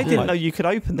something else. I didn't know you could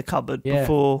open the cupboard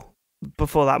before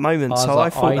that moment, so I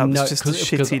thought that was just a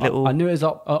shitty little... I knew it was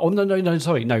up...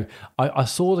 sorry, no. I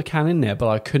saw the can in there, but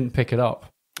I couldn't pick it up.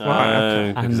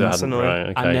 Right, and that's annoying. Right,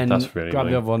 okay, and then that's really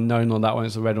grabbed the other one, no, not that one,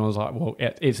 it's the red one. I was like, well,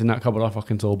 it's in that cupboard I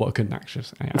fucking saw, but I couldn't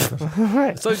access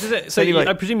Right. So anyway,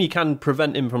 I presume you can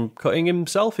prevent him from cutting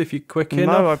himself if you're quick no,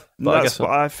 enough? that's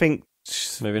what I think.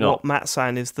 Maybe not. What Matt's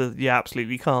saying is that you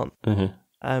absolutely can't.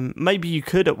 Mm-hmm. Maybe you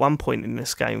could at one point in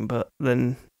this game, but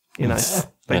then,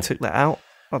 they took that out.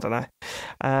 I don't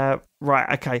know. Right,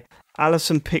 okay.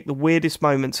 Alison picked the weirdest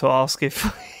moment to ask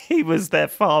if he was their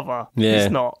father. Yeah.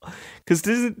 He's not. Because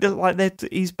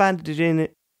he's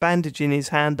bandaging his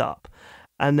hand up,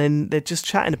 and then they're just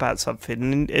chatting about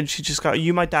something, and she just goes, "Are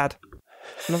you my dad?"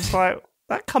 And I was like,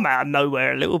 that come out of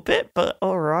nowhere a little bit, but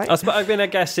all right. I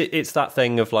guess it's that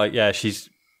thing of like, she's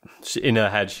in her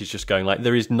head, she's just going like,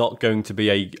 there is not going to be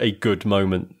a good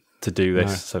moment to do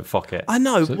this, so fuck it. I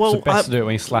know. So best to do it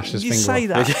when he slashes his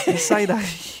finger off. You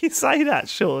say that,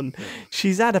 Sean.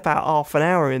 She's had about half an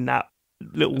hour in that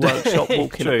little workshop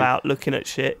walking about, looking at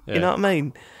shit. Yeah. You know what I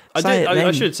mean?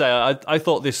 I should say, I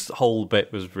thought this whole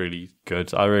bit was really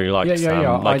good. I really liked Sam.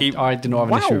 Yeah. Like I did not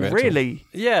have an issue with it. Really?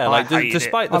 Yeah,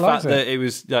 despite the fact that it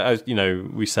was, as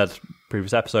we said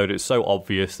previous episode, it's so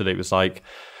obvious that it was like,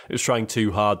 it was trying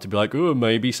too hard to be like, oh,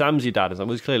 maybe Sam's your dad. It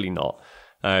was clearly not.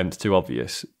 It's too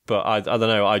obvious. But I don't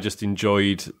know. I just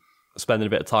enjoyed spending a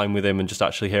bit of time with him and just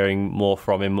actually hearing more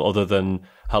from him, other than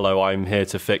hello, I'm here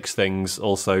to fix things.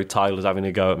 Also, Tyler's having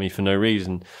a go at me for no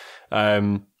reason. I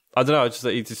don't know. Just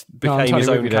that he just became his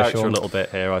own character a little bit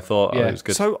here. I thought it was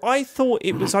good. So I thought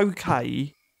it was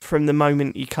okay from the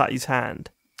moment he cut his hand.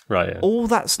 Right. Yeah. All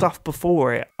that stuff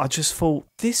before it, I just thought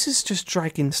this is just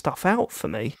dragging stuff out for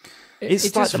me. It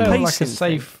like just the felt pacing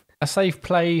like a safe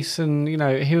place, and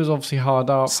he was obviously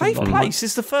hard up. Safe place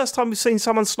is the first time we've seen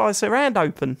someone slice their hand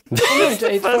open.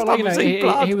 It felt like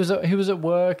he was at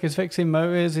work. He's fixing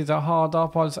motors. He's at hard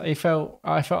up. I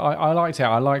liked it.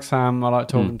 I liked Sam. I liked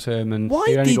talking to him, and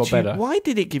he only got better. Why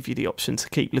did it give you the option to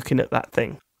keep looking at that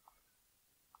thing?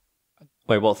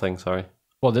 Wait, what thing? Sorry.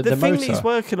 Well, the thing motor that he's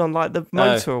working on, like the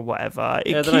motor or whatever,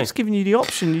 it keeps giving you the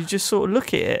option. You just sort of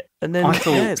look at it, and then I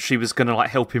thought she was going to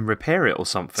help him repair it or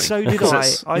something. So did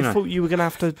I. I thought you were going to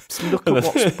have to look at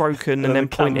what's broken and then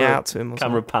point it out to him.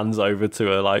 Camera pans over to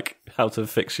her, like how to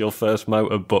fix your first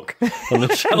motor book on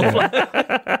the shelf.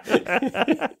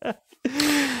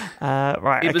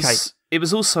 Right. It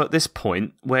was also at this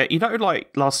point where,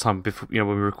 like last time before, when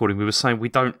we were recording, we were saying we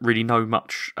don't really know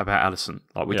much about Alison.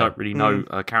 Like, we don't really know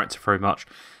her character very much.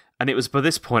 And it was by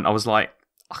this point I was like,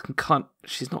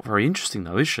 she's not very interesting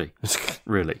though, is she?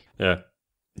 Really? Yeah.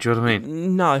 Do you know what I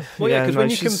mean? No. Well, because when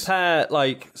you compare,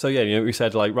 we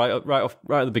said, like, right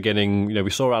at the beginning, we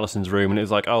saw Alison's room and it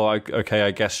was like, oh, okay,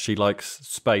 I guess she likes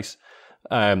space,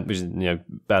 which is,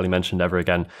 barely mentioned ever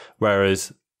again.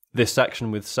 Whereas this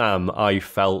section with Sam, I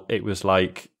felt it was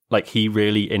like he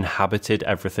really inhabited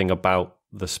everything about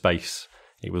the space.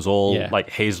 It was all like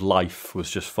his life was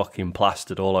just fucking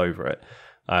plastered all over it.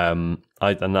 And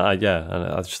I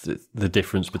just the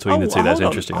difference between the two. That's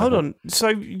interesting. Hold on. So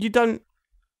you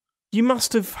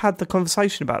must have had the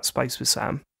conversation about space with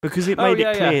Sam, because it made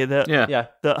it clear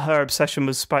that her obsession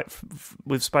with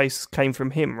space came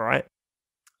from him, right?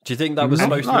 Do you think that was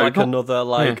supposed to be like another,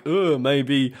 like,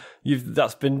 maybe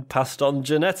that's been passed on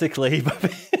genetically?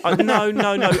 No.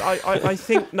 I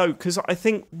think no, because I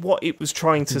think what it was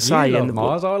trying to say, and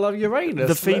Mars, I love Uranus.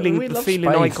 The feeling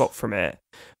I got from it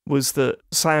was that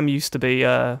Sam used to be,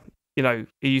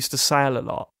 he used to sail a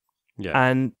lot,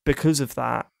 and because of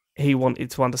that, he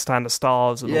wanted to understand the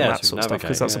stars and all that sort of stuff,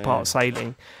 because that's a part of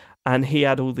sailing, and he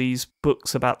had all these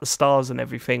books about the stars and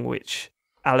everything, which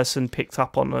Alison picked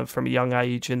up on from a young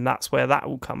age, and that's where that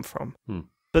all come from.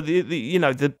 But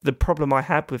the problem I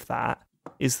had with that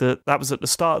is that was at the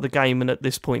start of the game, and at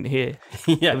this point here,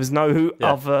 there was no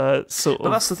other sort of.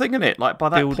 But that's the thing, isn't it? Like, by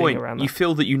that point, you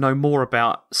feel that you know more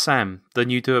about Sam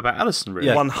than you do about Alison. Really,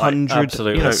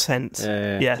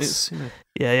 100%. Yes,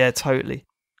 yeah, totally.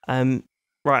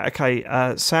 Right,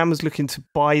 okay. Sam was looking to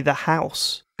buy the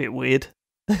house. Bit weird.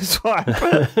 That's why I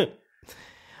put.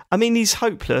 I mean, he's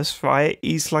hopeless, right?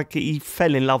 He's like, he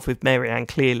fell in love with Marianne,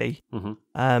 clearly.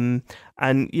 And,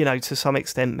 to some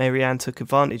extent, Marianne took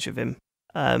advantage of him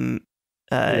in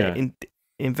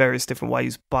various different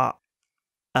ways. But,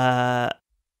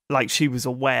 she was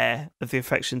aware of the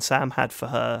affection Sam had for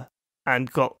her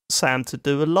and got Sam to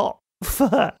do a lot for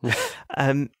her.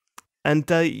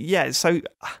 So...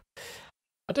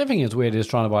 I don't think it's weird he was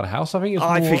trying to buy the house. I think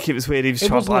it was weird he was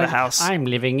trying to buy the house. I'm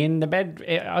living in the bed.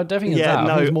 I don't think it's that.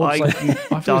 No, I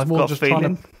think it's more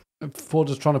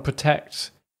just trying to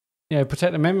protect,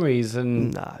 protect the memories,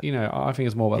 and I think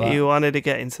it's more about that. You wanted to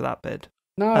get into that bed.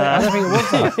 No, I don't think it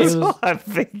was that. That's what I'm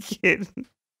thinking.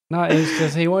 No, it's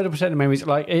just he wanted to protect the memories.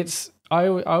 Like, it's I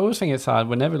always think it's sad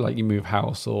whenever you move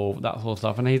house or that sort of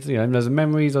stuff, and he's there's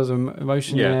memories, there's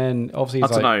emotion there, and obviously I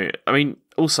don't know. I mean,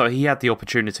 also he had the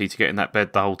opportunity to get in that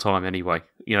bed the whole time anyway.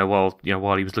 While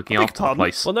he was looking after the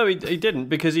place. Well, no, he didn't,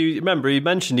 because he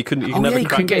mentioned he couldn't. He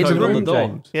couldn't get into the room,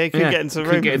 James. Yeah, he couldn't get into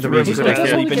the room. He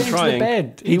been trying.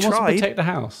 Bed. He wants to protect the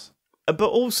house, but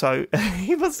also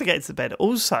he wants to get into bed.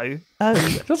 Also,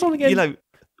 just want to get.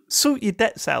 Sort your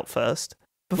debts out first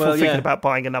before thinking about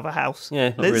buying another house. Yeah,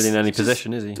 not really in any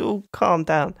position, is he? All calm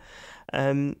down.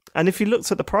 And if you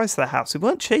looked at the price of the house, it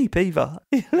weren't cheap either.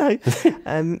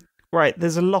 Right,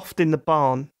 there's a loft in the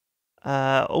barn.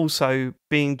 Also,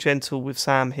 being gentle with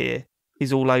Sam here,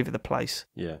 he's all over the place.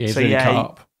 Yeah, he's really cut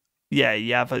up. Yeah,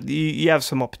 you have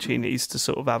some opportunities to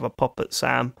sort of have a pop at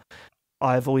Sam.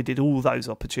 I avoided all those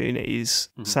opportunities.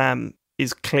 Sam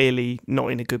is clearly not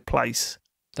in a good place.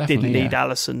 Definitely, didn't need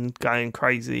Alison going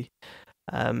crazy.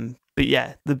 But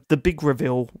yeah, the big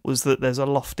reveal was that there's a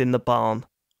loft in the barn.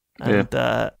 And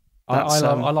I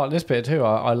like this bit too.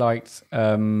 I liked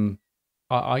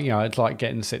I'd like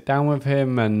getting to sit down with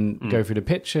him and go through the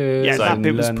pictures. Yeah, that and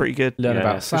bit was pretty good. Learn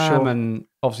about Sam, and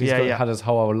obviously he's had his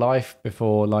whole other life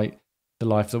before, like the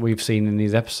life that we've seen in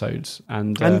these episodes,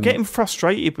 and getting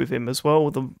frustrated with him as well.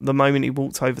 The moment he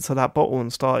walked over to that bottle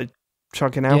and started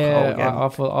chugging alcohol again. I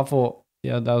thought,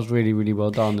 that was really, really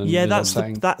well done. And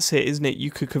that's it, isn't it?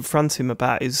 You could confront him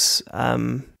about his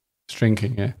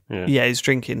drinking, his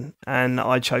drinking, and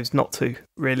I chose not to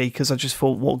really because I just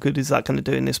thought, what good is that going to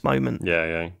do in this moment?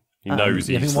 Yeah. He knows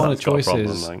he's I think one of the choices, got a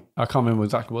problem, I can't remember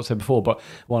exactly what I said before, but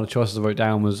one of the choices I wrote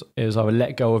down was either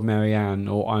let go of Marianne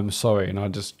or I'm sorry, and I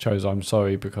just chose I'm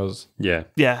sorry because it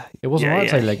wasn't right to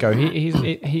say let go.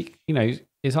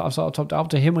 It's up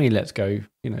to him when he lets go.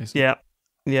 So.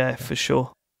 For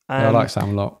sure. I like Sam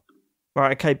a lot.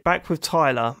 Right, okay. Back with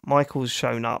Tyler. Michael's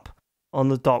shown up on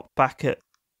the dock back at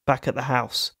the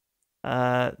house.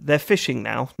 They're fishing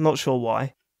now. Not sure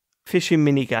why. Fishing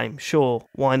mini game. Sure,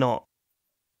 why not?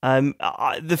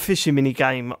 The fishing mini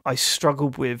game I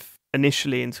struggled with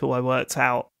initially until I worked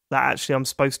out that actually I'm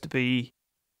supposed to be,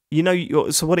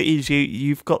 so what it is,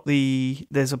 you've got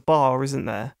there's a bar, isn't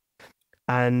there?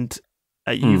 And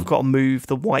you've got to move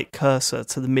the white cursor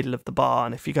to the middle of the bar,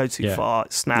 and if you go too far,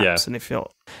 it snaps. And if you're,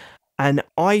 and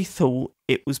I thought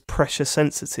it was pressure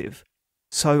sensitive,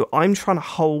 so I'm trying to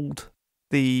hold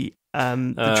the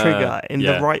trigger in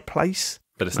the right place.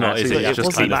 But it's not, is it? You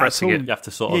just keep pressing it. You have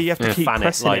to sort of you have to keep fan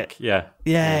pressing it.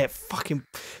 Yeah, fucking.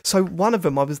 So one of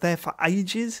them, I was there for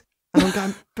ages, and I'm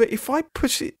going, but if I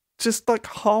push it just like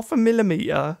half a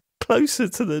millimeter closer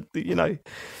to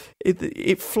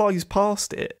it flies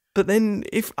past it. But then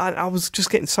if I was just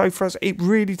getting so frustrated, it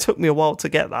really took me a while to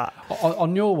get that.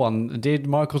 On your one, did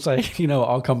Michael say,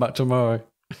 I'll come back tomorrow?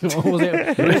 Or was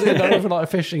it overnight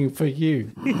fishing for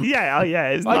you? Yeah,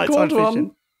 it's I nighttime caught fishing.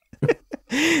 one.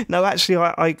 No, actually,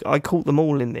 I caught them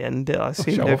all in the end. I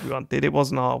assumed everyone did. It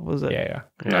wasn't hard, was it? Yeah.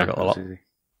 I got a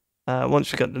lot.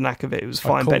 Once you got the knack of it, it was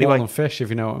fine. I caught but anyway, more than fish, if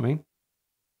you know what I mean.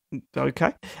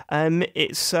 Okay.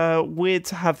 It's weird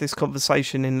to have this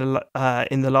conversation in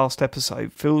the last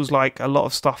episode. Feels like a lot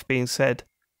of stuff being said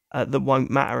that won't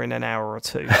matter in an hour or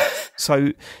two.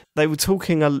 So they were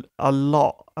talking a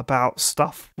lot about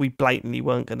stuff we blatantly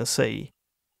weren't going to see,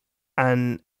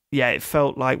 and it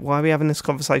felt like, why are we having this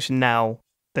conversation now?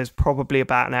 There's probably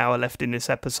about an hour left in this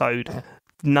episode.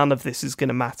 None of this is going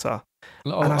to matter.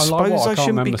 And I suppose I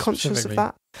shouldn't be conscious of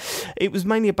that. It was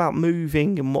mainly about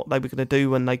moving and what they were going to do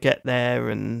when they get there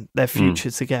and their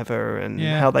future together and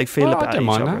how they feel about each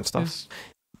other and stuff.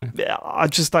 I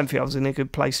just don't think I was in a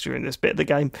good place during this bit of the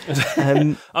game.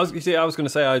 I was going to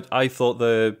say I thought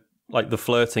the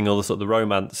flirting or the sort of the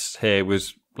romance here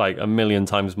was like a million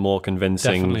times more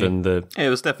convincing than the. Yeah, it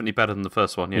was definitely better than the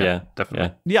first one. Yeah,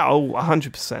 definitely. Yeah,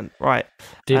 100%. Right.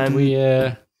 Did we?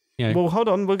 Well, hold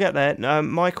on, we'll get there.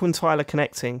 Michael and Tyler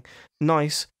connecting,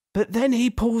 nice. But then he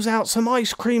pulls out some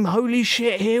ice cream. Holy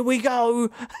shit! Here we go.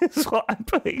 That's what I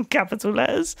put in capital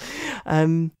letters.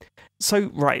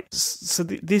 So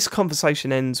this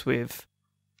conversation ends with,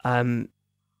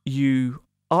 you.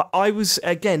 I was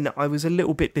a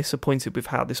little bit disappointed with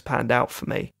how this panned out for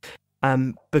me.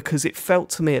 Because it felt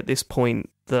to me at this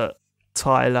point that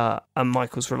Tyler and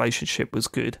Michael's relationship was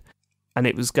good and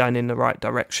it was going in the right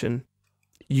direction.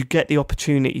 You get the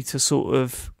opportunity to sort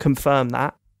of confirm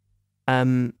that,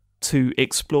 to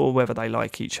explore whether they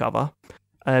like each other,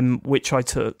 which I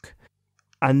took.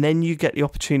 And then you get the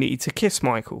opportunity to kiss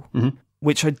Michael,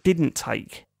 which I didn't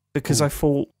take because I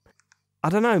thought, I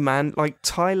don't know, man, like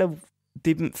Tyler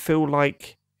didn't feel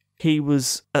like he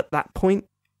was at that point,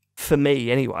 for me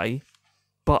anyway.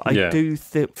 But I do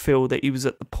feel that he was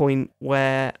at the point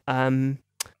where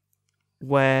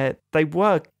they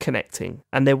were connecting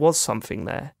and there was something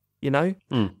there,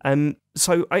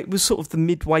 So it was sort of the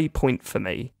midway point for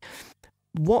me.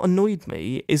 What annoyed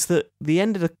me is that the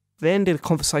end of the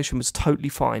conversation was totally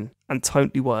fine and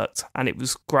totally worked and it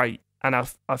was great and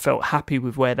I felt happy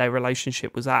with where their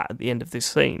relationship was at the end of this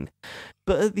scene.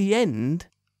 But at the end,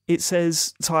 it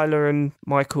says Tyler and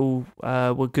Michael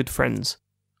were good friends.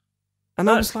 And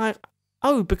I was like,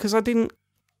 because I didn't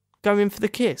go in for the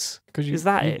kiss. Is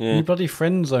that it? You bloody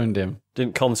friend zoned him.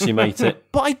 Didn't consummate it.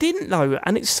 But I didn't know,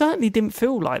 and it certainly didn't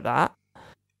feel like that.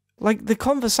 Like the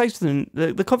conversation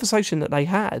that they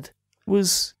had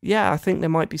was, I think there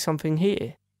might be something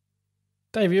here.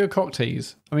 Dave, you're a cock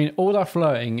tease. I mean, all that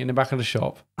flirting in the back of the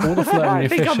shop, all the flirting and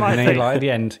fishing, and then like at the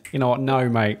end, you know what? No,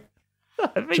 mate.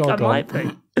 I think I might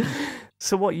be.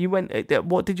 So what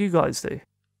did you guys do?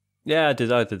 Yeah, I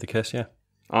did the kiss, yeah.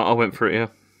 I went for it, yeah.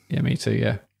 Yeah, me too,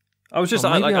 yeah. I was just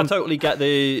I totally get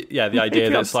the idea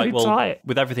that it's like, well,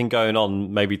 with everything going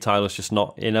on, maybe Tyler's just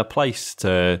not in a place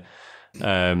to do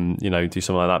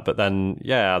something like that. But then,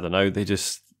 I don't know, they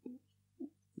just,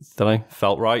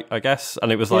 felt right, I guess.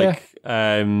 And it was like,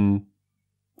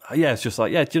 it's just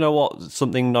like, do you know what?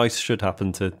 Something nice should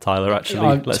happen to Tyler, actually.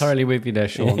 I'm totally with you there,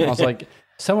 Sean. I was like,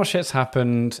 so much shit's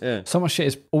happened. Yeah. So much shit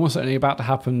is almost certainly about to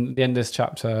happen at the end of this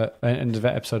chapter, end of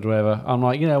that episode, or whatever. I'm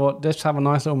like, you know what? Let's have a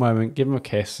nice little moment, give him a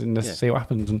kiss, and let's see what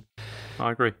happens. And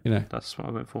I agree. That's what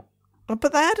I went for.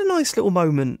 But they had a nice little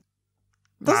moment.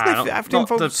 Doesn't it have to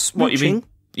involve smooching? What you mean?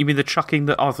 You mean the chucking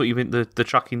the? I thought you meant the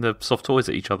chucking the soft toys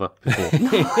at each other before.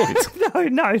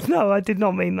 No, I did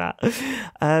not mean that.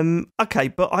 Okay,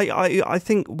 but I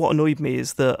think what annoyed me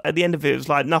is that at the end of it was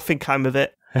like nothing came of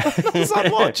it. I was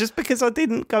like, what? Just because I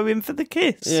didn't go in for the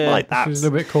kiss? Yeah. Like that. she was a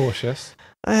little bit cautious.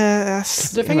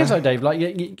 The thing is, though, Dave, like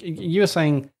you were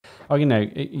saying,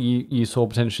 you saw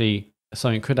potentially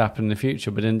something could happen in the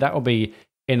future, but then that will be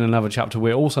in another chapter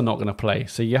we're also not going to play.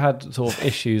 So you had sort of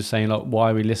issues saying, like,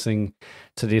 why are we listening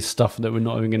to this stuff that we're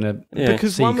not even going to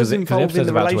because see? One was involved in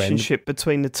the about relationship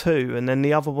between the two, and then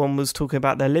the other one was talking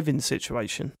about their living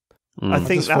situation. Mm. I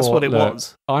think that's what it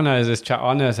was. I know this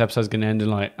episode's going to end in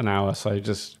like an hour, so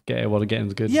just get it while the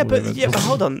getting's good. But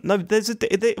hold on. No,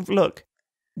 look.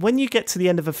 When you get to the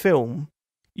end of a film,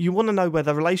 you want to know where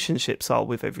the relationships are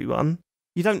with everyone.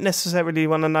 You don't necessarily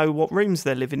want to know what rooms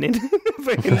they're living in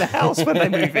the house when they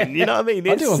move in. You know what I mean?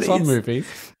 I do on some movies.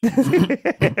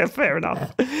 Fair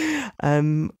enough.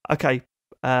 Okay,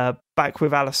 back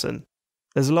with Alison.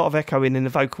 There's a lot of echoing in the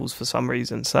vocals for some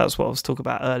reason, so that's what I was talking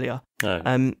about earlier.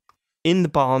 Oh. In the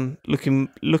barn, looking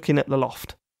at the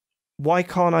loft. Why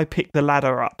can't I pick the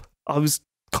ladder up? I was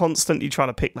constantly trying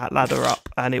to pick that ladder up,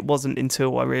 and it wasn't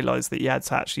until I realised that you had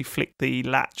to actually flick the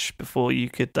latch before you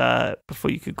could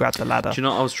grab the ladder. Do you know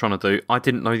what I was trying to do? I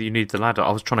didn't know that you needed the ladder. I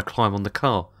was trying to climb on the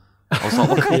car. I was like,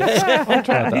 what can I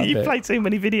tried that you bit. play too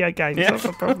many video games. That's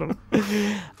the problem.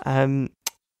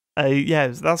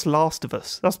 That's Last of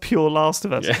Us. That's pure Last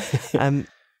of Us. Yeah.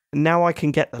 Now I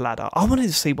can get the ladder. I wanted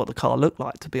to see what the car looked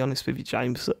like, to be honest with you,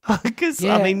 James. Because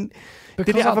did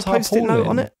it have a post-it note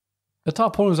on it? The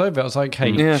tarpaulin was over. I was like,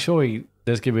 hey, surely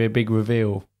there's going to be a big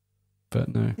reveal.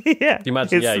 But no. Yeah. You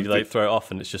imagine, you throw it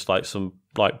off and it's just like some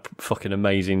fucking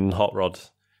amazing hot rod,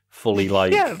 fully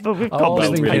but we've got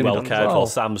really well cared for.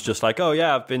 Sam's just like,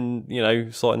 I've been,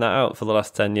 sorting that out for the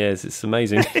last 10 years. It's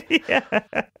amazing.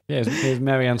 Here's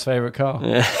Marianne's favourite car.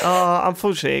 Yeah.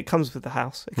 Unfortunately, it comes with the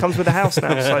house. It comes with the house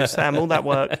now, so Sam, all that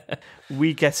work,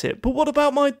 we get it. But what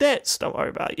about my debts? Don't worry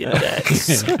about your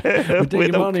debts. We're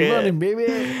taking money, baby.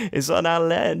 It's on our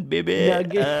land, baby.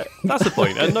 That's the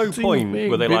point. At no point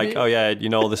were they like,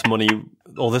 all this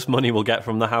money we'll get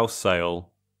from the house sale.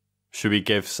 Should we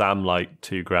give Sam like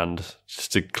 $2,000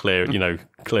 just to clear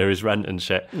his rent and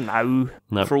shit? No.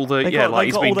 For all the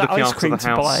he's been looking after the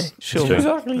house. Sure.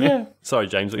 Exactly. Yeah. Sorry,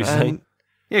 James. What are you saying?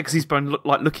 Yeah, because he's been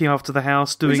looking after the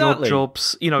house, doing odd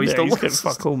jobs. He's getting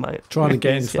fuck all, mate. Trying to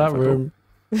get into that room.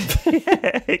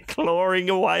 Clawing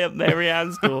away at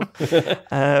Marianne's door.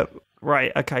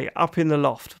 Right. Okay. Up in the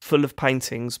loft, full of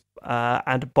paintings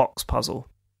and a box puzzle.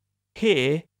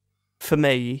 Here, for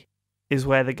me, is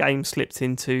where the game slipped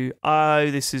into,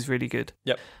 this is really good.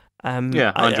 Yep.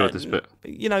 I enjoyed this bit.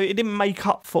 It didn't make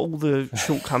up for all the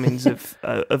shortcomings of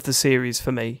the series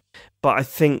for me, but I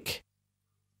think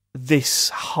this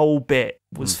whole bit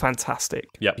was fantastic.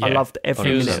 Yep. I loved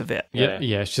every minute of it. Yeah,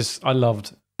 it's just, I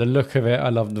loved the look of it. I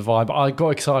loved the vibe. I got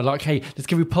excited, like, hey, let's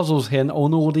give you puzzles here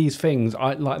on all these things.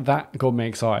 I like that got me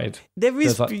excited. There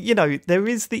is, there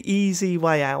is the easy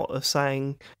way out of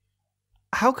saying,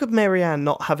 how could Marianne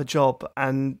not have a job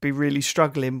and be really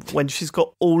struggling when she's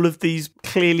got all of these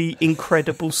clearly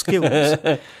incredible skills?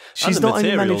 She's and the not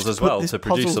only materials managed to as put well this to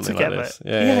produce puzzle something together. like this.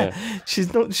 Yeah.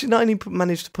 She's not only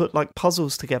managed to put like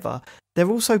puzzles together. They're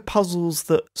also puzzles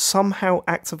that somehow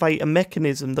activate a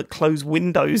mechanism that close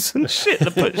windows and shit,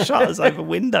 that put shutters over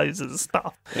windows and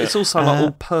stuff. It's also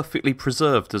all perfectly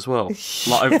preserved as well,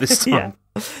 over this time. Yeah.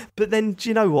 But then, do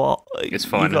you know what? It's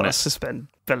fine, You've got to isn't it? suspend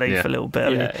belief a little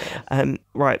bit. Yeah.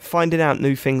 Right, finding out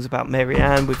new things about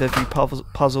Marianne with every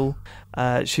puzzle.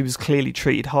 She was clearly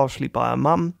treated harshly by her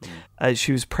mum.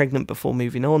 She was pregnant before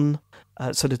moving on,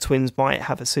 so the twins might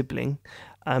have a sibling.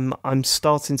 I'm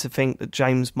starting to think that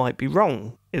James might be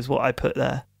wrong, is what I put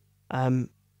there. And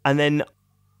then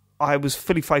I was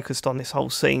fully focused on this whole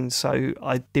scene, so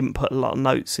I didn't put a lot of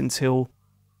notes until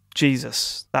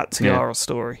Jesus, that tiara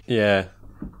story. Yeah.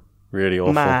 Really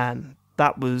awful. Man,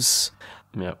 that was...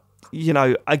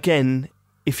 again,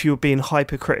 if you were being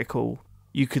hypercritical,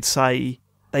 you could say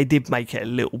they did make it a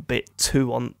little bit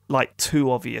too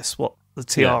obvious what the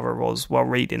tiara was while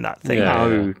reading that thing.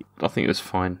 No, I think it was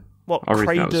fine.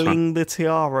 cradling the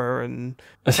tiara and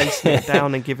placing it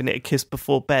down and giving it a kiss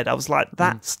before bed. I was like,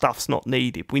 that stuff's not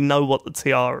needed. We know what the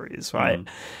tiara is, right?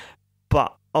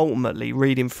 But ultimately,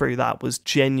 reading through that was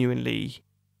genuinely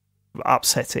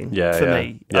upsetting for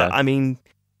me. I mean,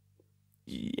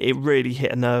 it really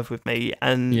hit a nerve with me.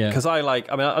 And because I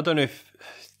don't know if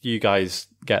you guys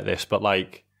get this, but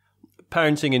like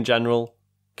parenting in general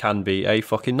can be a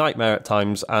fucking nightmare at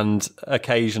times, and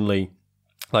occasionally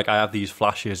like I have these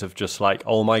flashes of just like,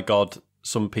 oh my god,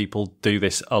 some people do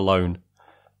this alone,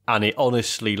 and it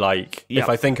honestly, like, if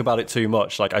I think about it too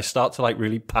much, like I start to like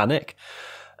really panic.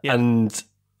 And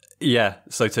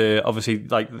so to obviously,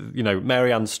 like, you know,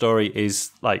 Mary Ann's story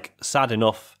is like sad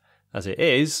enough as it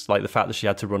is, like the fact that she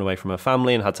had to run away from her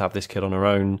family and had to have this kid on her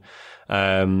own,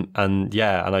 and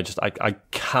I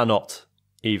cannot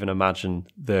even imagine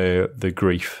the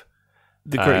grief.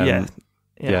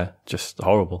 Just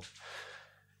horrible.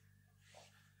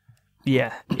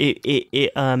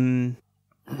 And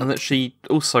that she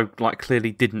also like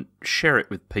clearly didn't share it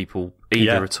with people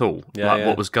either at all,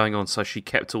 what was going on. So she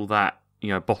kept all that, you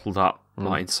know, bottled up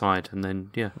like inside, and then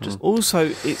just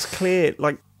also it's clear,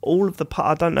 like all of the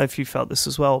I don't know if you felt this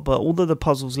as well, but all of the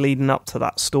puzzles leading up to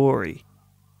that story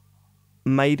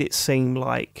made it seem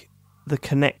like the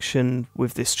connection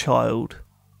with this child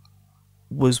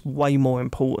was way more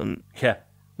important. Yeah.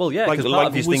 Well, yeah, because part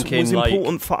of you's thinking was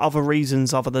important for other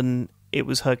reasons other than it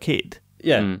was her kid.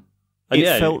 Yeah.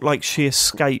 It felt like she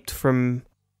escaped from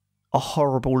a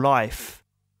horrible life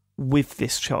with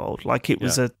this child. Like it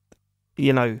was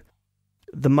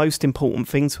the most important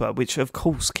thing to her, which of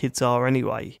course kids are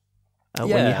anyway, when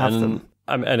you have them.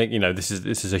 And you know, this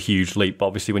is a huge leap. But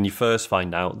obviously, when you first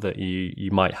find out that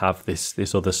you might have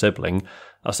this other sibling,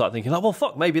 I start thinking, well,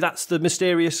 fuck, maybe that's the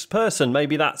mysterious person.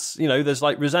 Maybe that's, you know, there's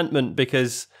like resentment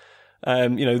because,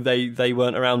 you know, they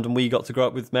weren't around and we got to grow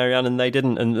up with Mary Ann and they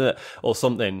didn't, and or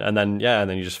something. And then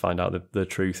you just find out the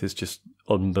truth is just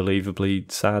unbelievably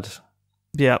sad.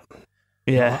 Yeah.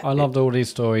 Yeah. I loved all these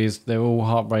stories. They're all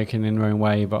heartbreaking in their own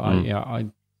way, but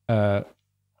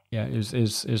it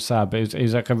was sad, but it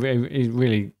was like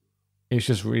it's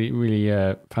just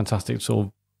really fantastic to sort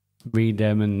of read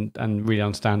them and really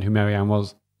understand who Mary Ann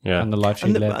was and the life she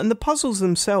lived. And the puzzles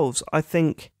themselves, I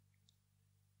think,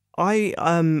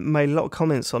 I made a lot of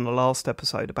comments on the last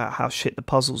episode about how shit the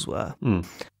puzzles were.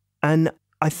 And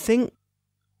I think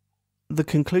the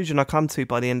conclusion I come to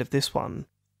by the end of this one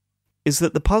is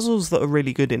that the puzzles that are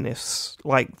really good in this,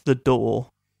 like the door,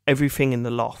 everything in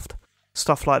the loft,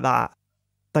 stuff like that,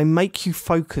 they make you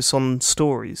focus on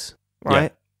stories,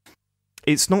 right? Yeah.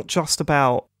 It's not just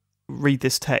about read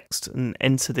this text and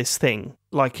enter this thing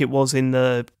like it was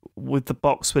with the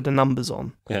box with the numbers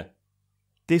on. Yeah.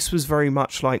 This was very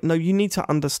much like, no, you need to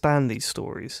understand these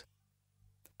stories.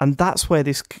 And that's where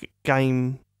this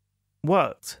game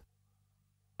worked.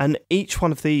 And each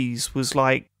one of these was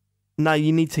like, no,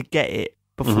 you need to get it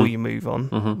before you move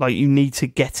on. Like, you need to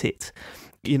get it.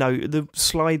 You know, the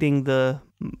sliding the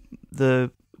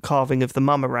carving of the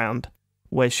mum around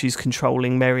where she's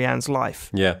controlling Mary Ann's life.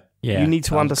 Yeah. You need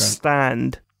to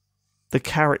understand the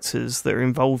characters that are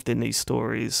involved in these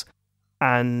stories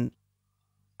and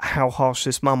how harsh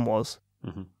this mum was.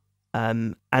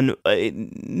 And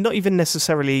not even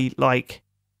necessarily like,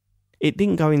 it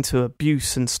didn't go into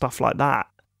abuse and stuff like that.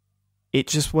 It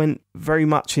just went very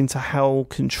much into how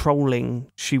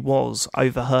controlling she was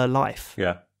over her life.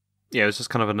 Yeah, it was just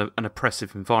kind of an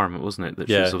oppressive environment, wasn't it? That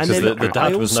because the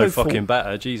dad was no fucking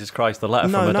better. Jesus Christ, the letter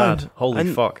from her dad. Holy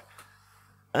fuck.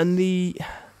 And I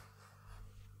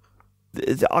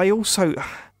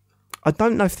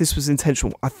don't know if this was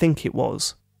intentional. I think it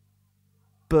was.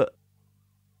 But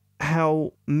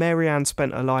how Mary Ann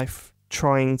spent her life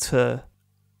trying to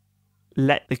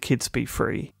let the kids be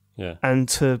free. Yeah. And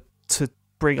to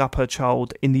bring up her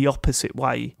child in the opposite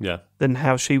way than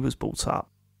how she was brought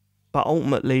up. But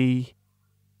ultimately,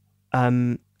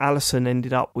 Alison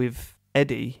ended up with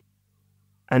Eddie,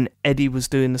 and Eddie was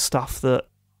doing the stuff that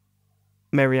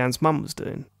Mary Ann's mum was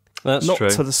doing. That's Not true.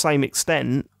 to the same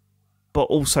extent, but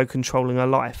also controlling her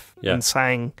life and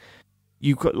saying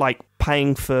you got like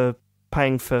paying for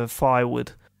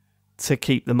firewood to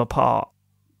keep them apart.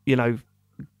 You know,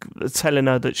 telling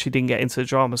her that she didn't get into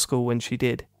drama school when she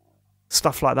did.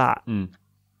 Stuff like that.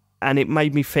 And it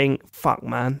made me think, fuck,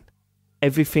 man,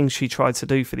 everything she tried to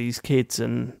do for these kids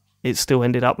and it still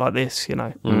ended up like this, you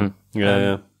know.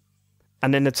 Yeah.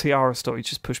 And then the tiara story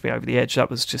just pushed me over the edge. That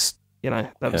was just, you know,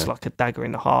 that was like a dagger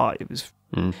in the heart. It was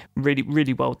really,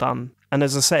 really well done. And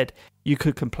as I said, you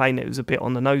could complain it was a bit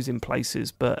on the nose in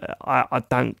places, but I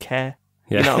don't care.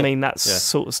 You know what I mean? That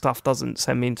sort of stuff doesn't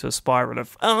send me into a spiral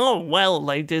of, oh, well,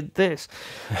 they did this.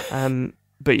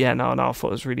 But yeah, no, I thought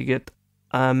it was really good.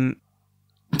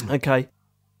 Okay.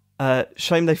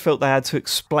 Shame they felt they had to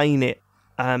explain it,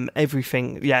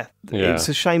 everything. Yeah, it's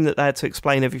a shame that they had to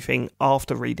explain everything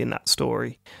after reading that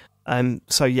story.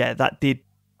 So yeah, that did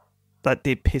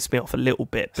piss me off a little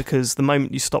bit, because the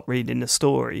moment you stop reading the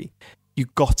story, you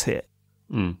got it.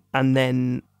 And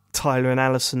then Tyler and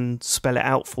Alison spell it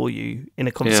out for you in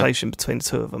a conversation between the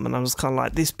two of them, and I was kind of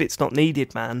like, this bit's not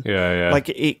needed, man. Like,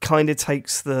 it kind of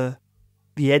takes the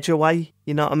edge away,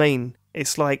 you know what I mean?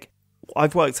 It's like,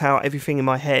 I've worked out everything in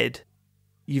my head,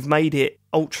 you've made it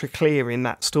ultra clear in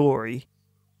that story,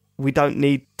 we don't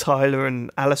need Tyler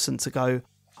and Alison to go,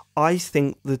 I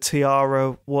think the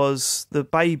tiara was the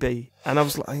baby. And I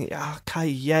was like, okay,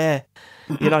 yeah.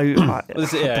 You know,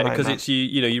 because it's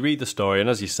you read the story, and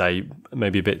as you say,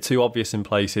 maybe a bit too obvious in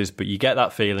places, but you get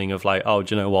that feeling of like, oh,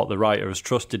 do you know what? The writer has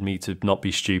trusted me to not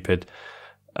be stupid.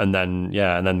 And then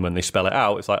when they spell it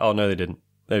out, it's like, oh no, they didn't.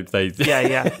 They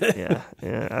yeah.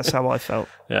 That's how I felt.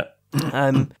 Yeah.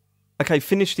 Okay,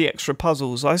 finish the extra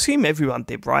puzzles. I assume everyone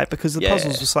did, right? Because the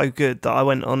puzzles were so good that I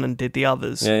went on and did the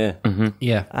others. Yeah. Mm-hmm.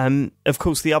 Yeah. Of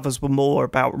course, the others were more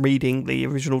about reading the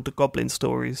original Goblin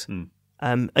stories.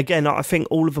 Again, I think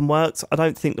all of them worked. I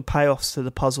don't think the payoffs to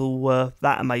the puzzle were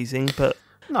that amazing, but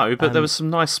no, but there was some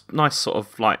nice sort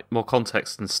of like more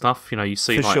context and stuff. You know, you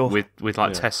see like with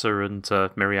like Tessa and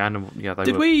Marianne, and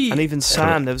and even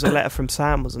Sam. There was a letter from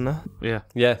Sam, wasn't there?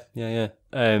 Yeah.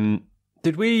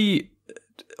 Did we?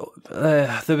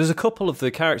 There was a couple of the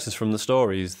characters from the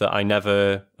stories that I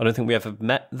don't think we ever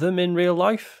met them in real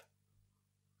life.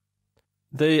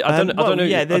 I don't know.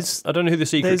 Yeah, I don't know who the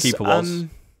secret keeper was.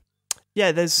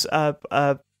 There's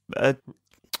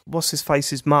what's his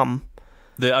face's mum.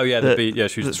 She was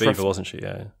the beaver, wasn't she?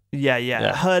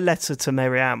 Yeah. Her letter to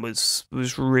Marianne was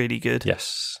really good.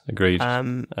 Yes, agreed. But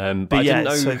I didn't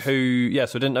know who. Yeah,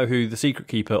 so I didn't know who the secret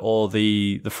keeper or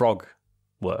the frog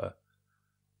were.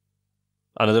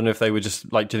 And I don't know if they were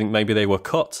just like. Do you think maybe they were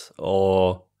cut,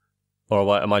 or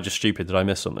am I just stupid? Did I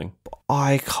miss something?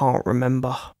 I can't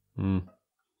remember.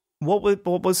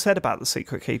 What was said about the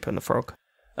secret keeper and the frog?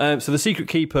 So the secret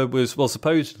keeper was, well,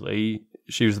 supposedly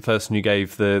she was the person who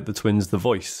gave the twins the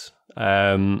voice.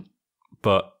 The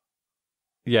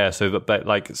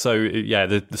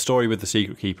story with the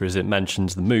secret keeper is it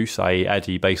mentions the moose, i.e.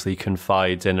 Eddie, basically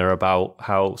confides in her about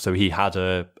how, so he had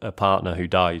a partner who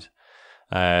died,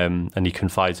 and he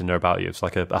confides in her about it. It's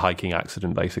like a hiking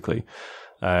accident, basically.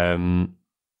 And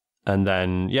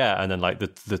then like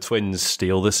the twins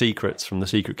steal the secrets from the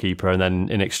secret keeper, and then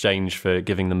in exchange for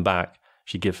giving them back,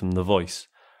 she gives them the voice.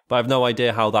 But I have no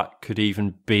idea how that could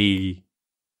even be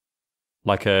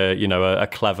like a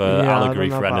clever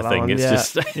allegory for anything. It's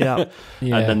just And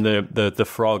then the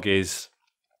frog is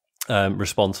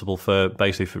responsible for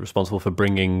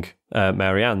bringing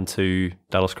Marianne to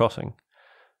Delos Crossing.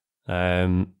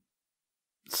 But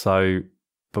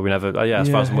we never, as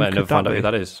far as I'm aware, never found out who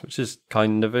that is, which is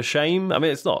kind of a shame. I mean,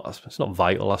 it's not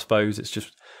vital, I suppose. It's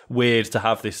just weird to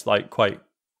have this like quite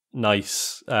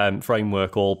nice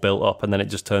framework all built up, and then it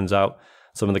just turns out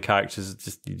some of the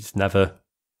characters you just never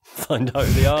find out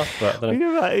who they are. But I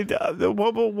don't know.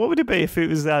 What would it be if it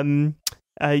was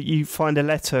you find a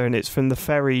letter and it's from the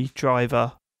ferry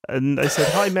driver, and they said,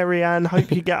 "Hi Marianne,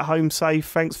 hope you get home safe.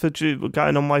 Thanks for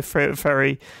going on my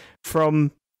ferry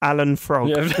from Alan Frog."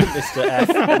 Yeah, Mr. F.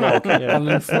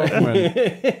 Alan Frogman.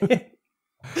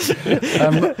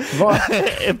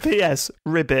 P.S.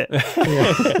 Ribbit.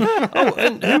 Oh,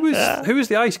 and who was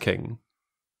the Ice King?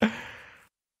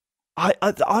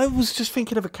 I was just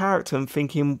thinking of a character and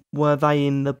thinking, were they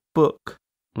in the book?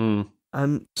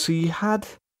 So you had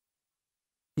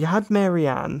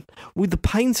Marianne. Well, the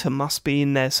painter must be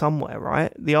in there somewhere,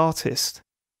 right? The artist.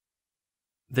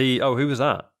 Who was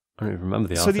that? I don't even remember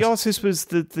the artist. So the artist was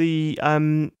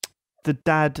the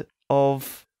dad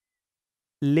of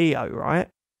Leo, right?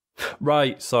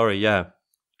 Right, sorry, yeah.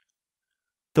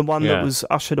 The one that was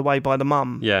ushered away by the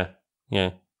mum. Yeah.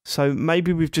 So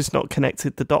maybe we've just not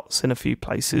connected the dots in a few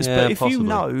places. Yeah, but if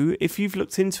you've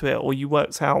looked into it or you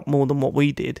worked out more than what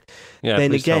we did,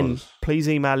 then again, please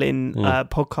email in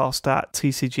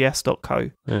podcast@tcgs.co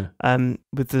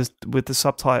with the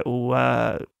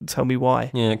subtitle, tell me why.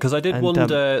 Yeah, because I did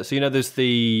wonder, there's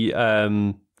the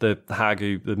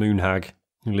hag, the moon hag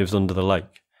who lives under the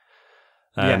lake.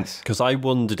 Yes. Because I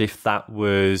wondered if that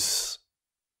was,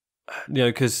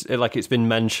 because it's been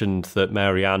mentioned that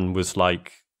Marianne was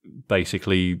like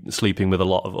basically sleeping with a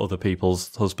lot of other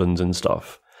people's husbands and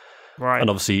stuff. Right.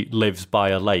 and obviously lives by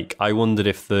a lake. I wondered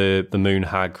if the moon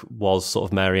hag was sort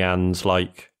of Marianne's,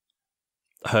 like,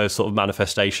 her sort of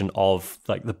manifestation of,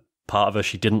 like, the part of her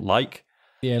she didn't like.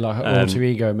 Yeah, like her alter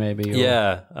ego, maybe.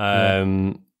 Or,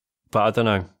 But I don't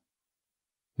know.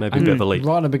 Maybe a bit of a leap.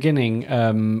 Right at the beginning,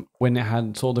 when it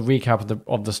had sort of the recap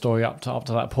of the story up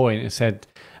to that point, it said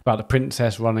about the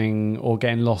princess running or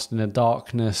getting lost in the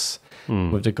darkness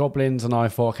with the goblins, and I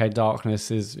thought, okay, darkness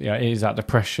is that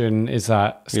depression? Is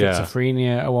that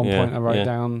schizophrenia? At one point, I wrote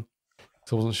down.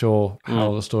 So I wasn't sure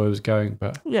how the story was going,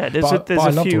 but there's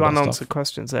a few unanswered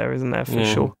questions there, isn't there? For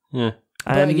sure. Yeah.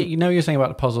 But you're saying about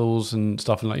the puzzles and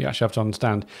stuff, and like you actually have to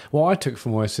understand. What I took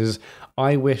from this is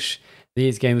I wish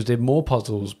these games did more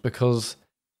puzzles, because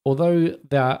although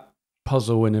that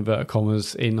puzzle in inverted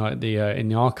commas in like the in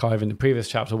the archive in the previous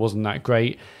chapter wasn't that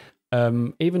great,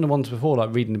 even the ones before,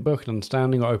 like reading the book and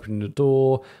understanding or opening the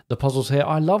door, the puzzles here,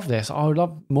 I love this. I would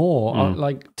love more.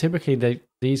 Like typically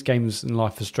these games in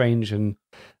Life is Strange and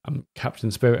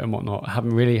Captain Spirit and whatnot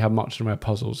haven't really had much of their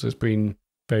puzzles. It's been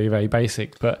very, very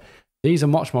basic, but these are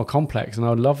much more complex, and I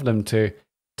would love them to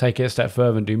take it a step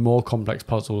further and do more complex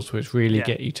puzzles, which really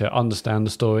get you to understand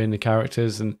the story and the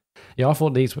characters. And I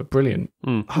thought these were brilliant.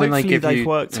 Hopefully they've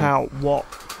worked out what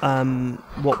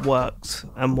worked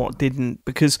and what didn't,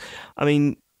 because I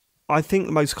mean, I think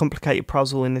the most complicated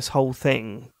puzzle in this whole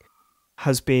thing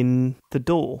has been the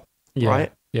door,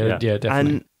 right? Yeah, definitely.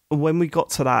 And when we got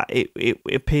to that, it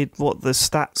appeared the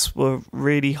stats were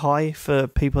really high for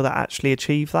people that actually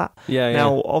achieve that.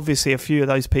 Now, obviously, a few of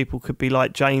those people could be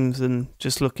like James and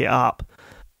just look it up.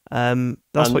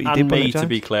 That's what you did. Me, to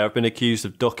be clear, I've been accused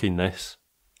of ducking this.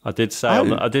 I did say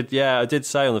I did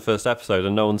say on the first episode,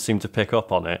 and no one seemed to pick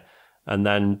up on it. And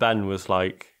then Ben was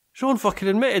like, "Sean fucking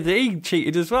admitted that he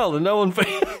cheated as well," and no one.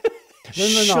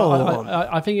 No.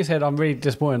 I think he said, "I'm really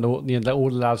disappointed that all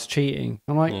the lads cheating."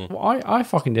 I'm like, I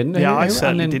fucking didn't. Yeah, I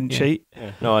certainly didn't cheat.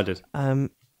 Yeah. No, I did.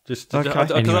 Just okay.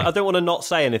 I don't want to not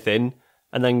say anything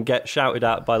and then get shouted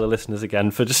at by the listeners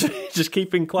again for just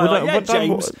keeping quiet.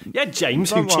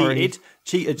 James, who cheated,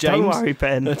 James. Don't worry,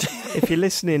 Ben. If you're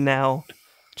listening now,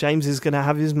 James is going to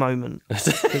have his moment,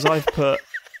 because I've put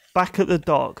back at the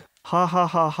dock. Ha ha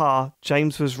ha ha.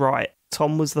 James was right.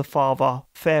 Tom was the father.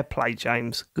 Fair play,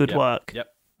 James. Good work. Yep.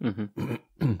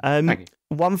 Thank you.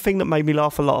 One thing that made me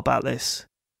laugh a lot about this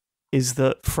is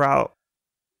that throughout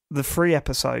the 3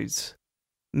 episodes,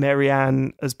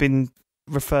 Marianne has been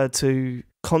referred to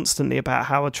constantly about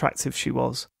how attractive she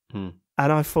was. And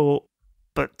I thought,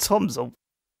 but Tom's come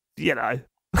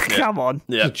on.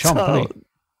 Yeah.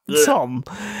 Tom.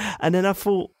 And then I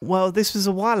thought, well, this was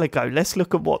a while ago. Let's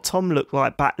look at what Tom looked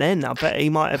like back then. I bet he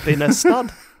might have been a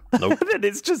stud. Nope. And then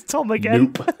it's just Tom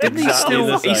again. Nope. He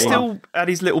still had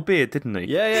his little beard, didn't he?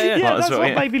 Yeah, that's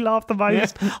what made me laugh the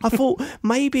most. I thought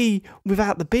maybe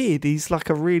without the beard, he's like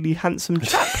a really handsome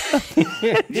chap.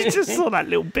 You just saw that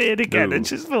little beard again and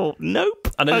just thought, nope.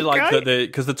 And then like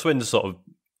because the twins sort of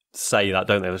say that,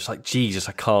 don't they? They're just like, Jesus,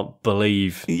 I can't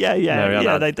believe.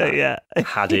 Yeah, they do. Yeah,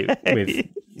 had it with.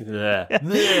 Yeah.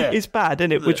 It's bad,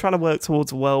 isn't it? We're trying to work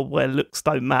towards a world where looks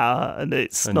don't matter, and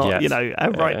it's not,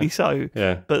 and rightly so.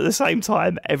 Yeah. But at the same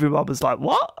time, everyone was like,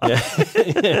 "What?"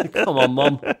 Yeah. Come on,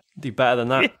 Mom, do better than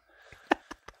that.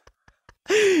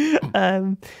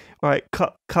 Right,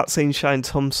 cutscene showing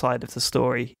Tom's side of the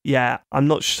story. Yeah, I'm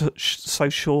not so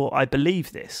sure I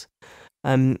believe this.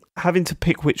 Having to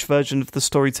pick which version of the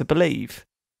story to believe,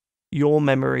 your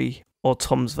memory or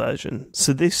Tom's version.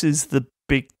 So this is the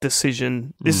big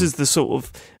decision. This is the sort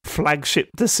of flagship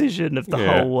decision of the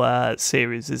whole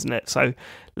series, isn't it? So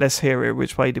let's hear it.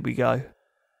 Which way did we go?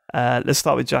 Let's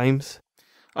start with James.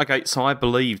 Okay, so I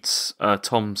believed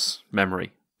Tom's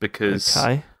memory because...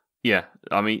 Okay. Yeah,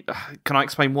 I mean, can I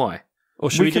explain why? Or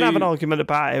we can have an argument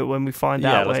about it when we find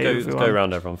out. Let's go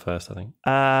around everyone first, I think.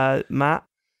 Matt?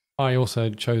 I also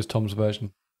chose Tom's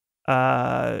version.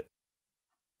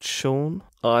 Sean?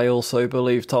 I also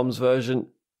believe Tom's version.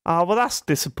 Well, that's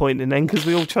disappointing then, because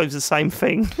we all chose the same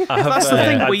thing. That's the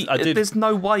thing. There's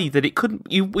no way that it couldn't.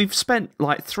 We've spent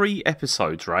like 3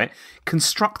 episodes, right,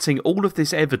 constructing all of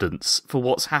this evidence for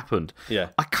what's happened. Yeah,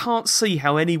 I can't see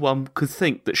how anyone could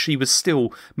think that she was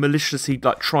still maliciously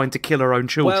like trying to kill her own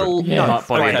children. Well,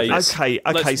 okay. Let's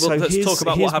talk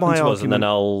about what happened to us, and then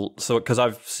because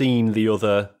I've seen the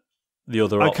other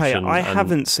option. Okay, I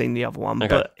haven't seen the other one,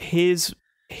 but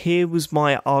here was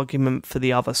my argument for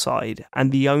the other side,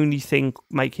 and the only thing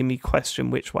making me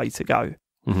question which way to go.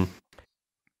 Mm-hmm.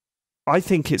 I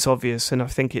think it's obvious, and I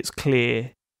think it's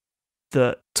clear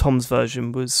that Tom's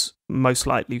version was most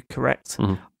likely correct.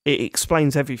 Mm-hmm. It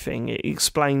explains everything. It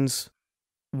explains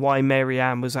why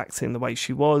Marianne was acting the way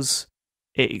she was.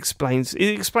 it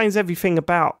explains everything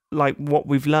about like what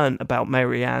we've learned about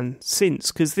Marianne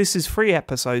since, because this is 3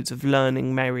 episodes of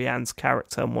learning Marianne's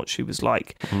character and what she was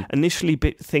like. Initially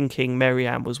thinking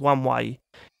Marianne was one way,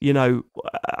 you know,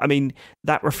 I mean,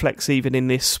 that reflects even in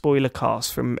this spoiler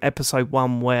cast from episode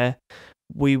 1, where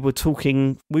we were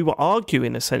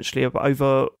arguing essentially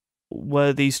over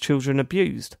were these children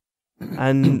abused,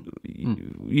 and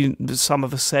some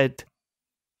of us said,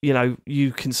 you know,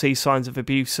 you can see signs of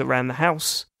abuse around the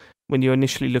house when you're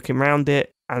initially looking around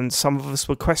it, and some of us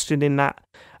were questioning that.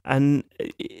 And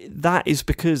that is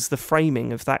because the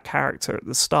framing of that character at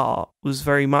the start was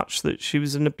very much that she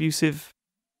was an abusive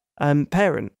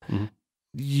parent.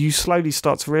 You slowly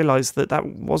start to realise that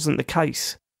wasn't the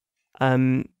case.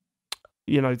 You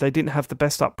know, they didn't have the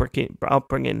best upbringing, but I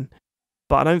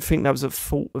don't think that was a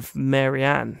fault of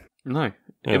Marianne. No,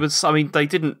 it was. I mean, they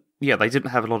didn't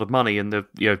have a lot of money, and the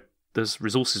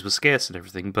resources were scarce and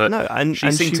everything. But no, and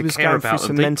she seemed to was care going about through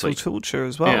some them mental deeply. torture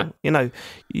as well. Yeah.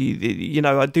 You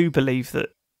know, I do believe that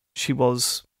she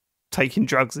was taking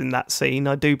drugs in that scene.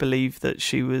 I do believe that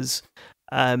she was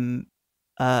going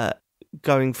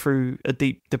through a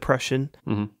deep depression.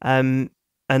 And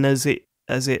as it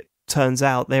turns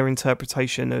out, their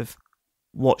interpretation of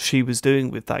what she was doing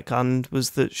with that gun was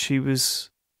that she was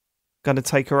going to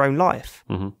take her own life.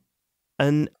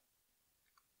 And,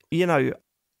 you know,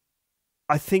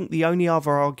 I think the only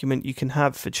other argument you can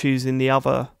have for choosing the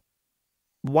other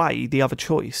way, the other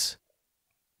choice,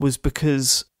 was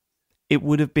because it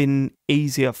would have been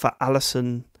easier for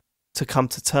Alison to come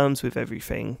to terms with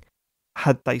everything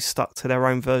had they stuck to their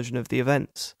own version of the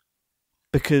events.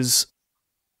 Because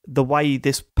the way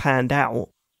this panned out,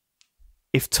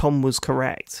 if Tom was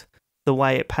correct, the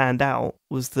way it panned out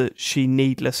was that she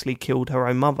needlessly killed her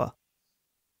own mother.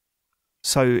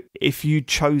 So if you'd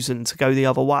chosen to go the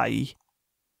other way,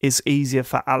 it's easier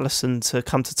for Alison to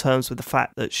come to terms with the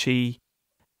fact that she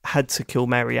had to kill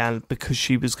Marianne because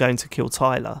she was going to kill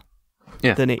Tyler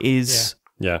than it is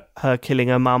her killing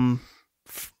her mum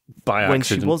by when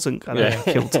accident. she wasn't going to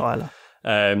kill Tyler.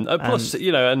 Plus,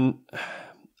 you know, and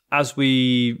as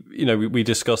we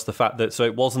discussed the fact that, so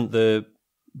it wasn't the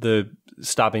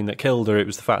stabbing that killed her, it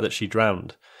was the fact that she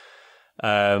drowned.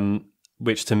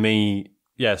 Which to me,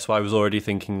 so I was already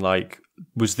thinking, like,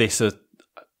 was this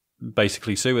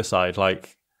basically suicide?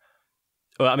 Like,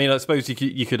 well, I mean, I suppose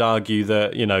you could argue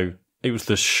that, you know, it was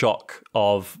the shock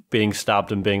of being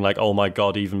stabbed and being like, oh my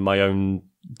God, even my own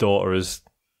daughter has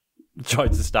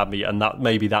tried to stab me, and that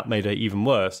made it even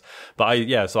worse. But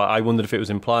I wondered if it was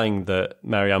implying that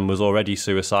Marianne was already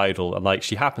suicidal, and like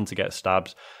she happened to get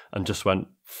stabbed and just went,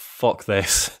 fuck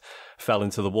this, fell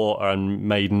into the water and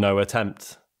made no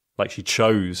attempt. Like she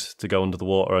chose to go under the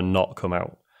water and not come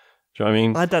out. Do you know what I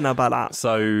mean? I don't know about that.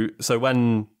 So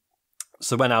when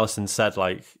Alison said,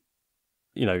 like,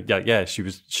 you know,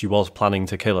 she was planning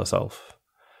to kill herself.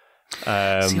 See,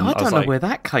 I don't know where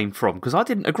that came from, because I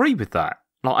didn't agree with that.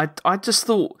 Like,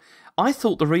 I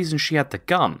thought the reason she had the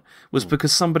gun was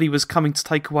because somebody was coming to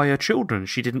take away her children.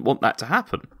 She didn't want that to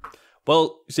happen.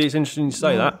 Well, see, it's interesting you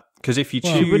say that, because if you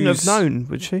choose, she wouldn't have known,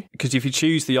 would she? Because if you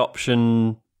choose the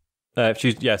option,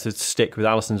 to stick with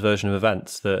Alison's version of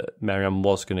events that Marianne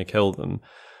was going to kill them,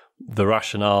 the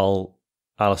rationale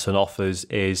Alison offers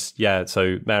is,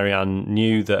 so Marianne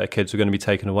knew that her kids were going to be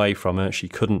taken away from her. She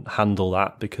couldn't handle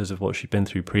that because of what she'd been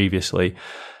through previously.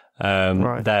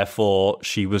 Right. Therefore,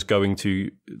 she was going to,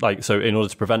 like, so in order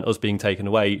to prevent us being taken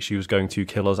away, she was going to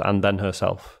kill us and then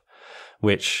herself,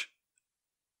 which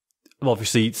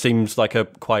obviously seems like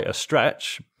quite a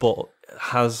stretch, but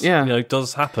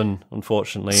does happen,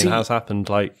 unfortunately, and has happened,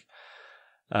 like,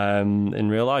 in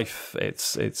real life.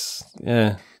 It's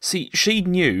See, she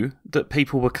knew that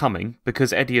people were coming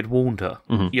because Eddie had warned her.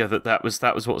 That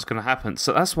was what was going to happen.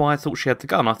 So that's why I thought she had the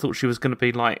gun. I thought she was going to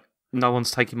be like, no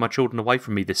one's taking my children away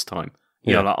from me this time.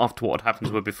 You know, like after what had happened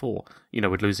to her before. You know,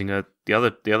 with losing the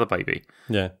other baby.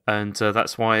 Yeah, and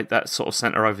that's why that sort of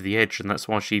sent her over the edge, and that's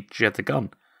why she had the gun.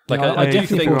 Like, I do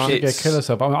think she could kill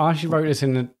herself. I actually wrote this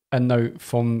in a note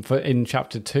in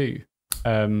chapter 2.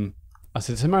 I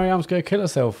said, so Marianne's going to kill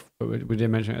herself, but we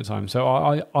didn't mention it at the time. So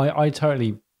I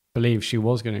totally believe she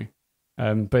was going to.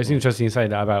 But it's interesting you say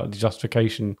that about the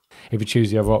justification if you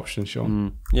choose the other option,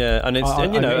 Sean. And it's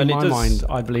in my mind,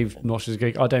 I believe not she's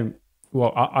going. I don't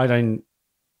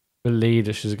believe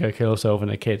that she's going to kill herself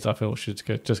and her kids. I feel she's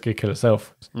just going to kill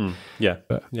herself. And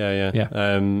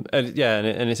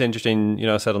it's interesting. You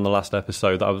know, I said on the last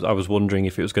episode that I was wondering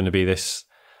if it was going to be this.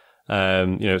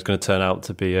 It's going to turn out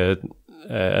to be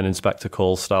an Inspector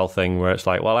Call style thing where it's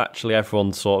like, well, actually,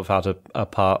 everyone sort of had a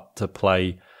part to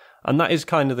play. And that is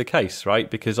kind of the case, right?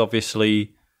 Because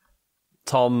obviously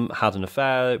Tom had an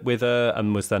affair with her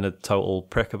and was then a total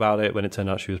prick about it when it turned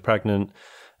out she was pregnant.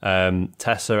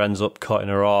 Tessa ends up cutting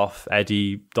her off.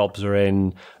 Eddie dobs her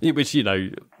in, which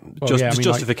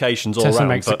justifications all Tessa around.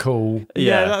 makes a call.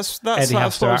 That's what I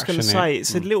was going to action say.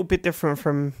 It's a little bit different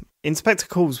from Inspector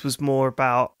Calls. Was more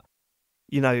about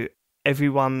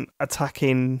everyone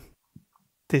attacking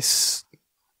this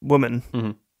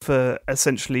woman for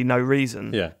essentially no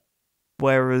reason. Yeah.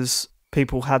 Whereas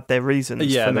people had their reasons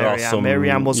for there are Marianne. some-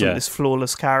 Marianne wasn't this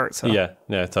flawless character.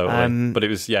 Yeah, totally. But it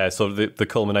was, sort of the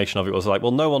culmination of it was like,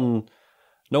 well, no one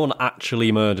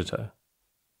actually murdered her.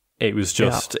 It was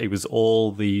just, it was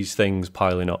all these things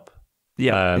piling up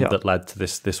that led to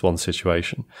this one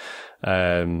situation.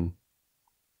 And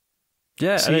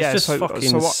it's just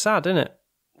fucking sad, isn't it?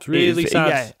 It's really sad.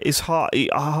 Yeah, it's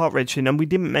heart-wrenching. And we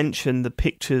didn't mention the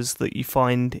pictures that you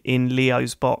find in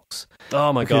Leo's box.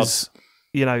 Oh my God.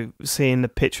 Seeing the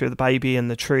picture of the baby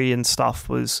and the tree and stuff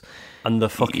was... And the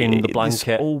fucking, the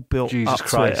blanket. All built Jesus up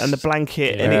Christ. to it. And the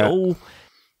blanket, and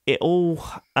it all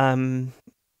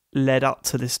led up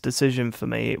to this decision for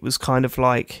me. It was kind of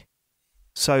like...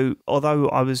 So, although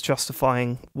I was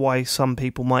justifying why some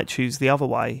people might choose the other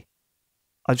way,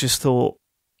 I just thought,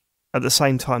 at the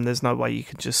same time, there's no way you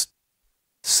could just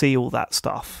see all that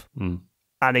stuff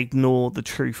and ignore the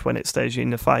truth when it stares you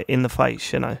in the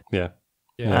face, Yeah.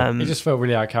 Yeah, it just felt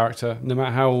really out of character. No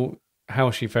matter how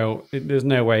she felt, there's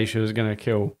no way she was going to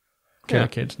kill her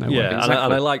kids. No way. Yeah, exactly.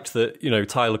 and I liked that.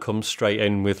 Tyler comes straight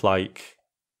in with like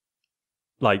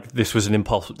this was an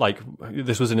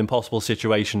impossible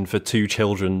situation for two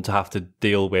children to have to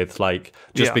deal with. Like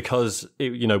because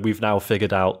we've now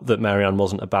figured out that Marianne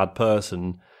wasn't a bad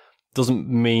person, doesn't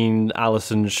mean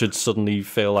Alison should suddenly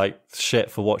feel like shit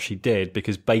for what she did,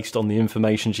 because based on the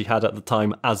information she had at the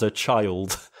time as a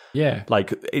child. Yeah,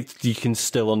 you can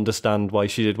still understand why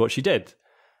she did what she did.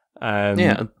 I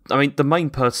mean, the main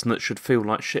person that should feel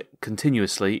like shit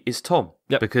continuously is Tom.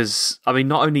 Yep. Because, I mean,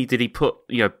 not only did he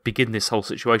begin this whole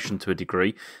situation to a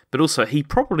degree, but also he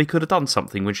probably could have done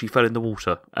something when she fell in the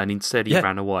water, and instead he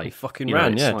ran away. He fucking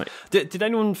ran, Did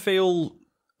anyone feel...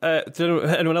 did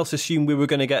anyone else assume we were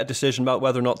going to get a decision about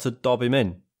whether or not to dob him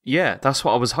in? Yeah, that's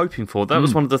what I was hoping for. That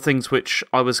was one of the things which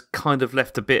I was kind of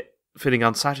left a bit feeling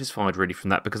unsatisfied really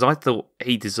from that, because I thought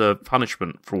he deserved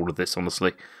punishment for all of this,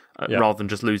 honestly, rather than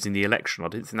just losing the election. I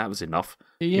didn't think that was enough.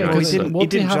 Yeah, he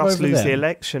didn't just lose the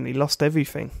election, he lost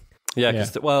everything. Yeah,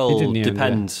 because it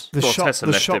depends.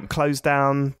 The shop closed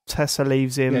down, Tessa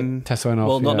leaves him. Yeah, Tessa went off.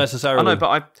 Well, not necessarily. I know,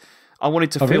 but I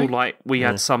wanted to feel like we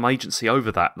had some agency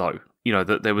over that, though.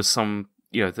 That there was some...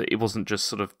 that it wasn't just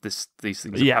sort of these things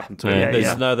that happened to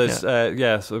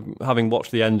him. So having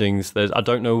watched the endings, I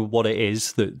don't know what it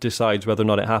is that decides whether or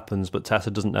not it happens, but Tessa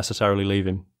doesn't necessarily leave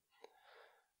him.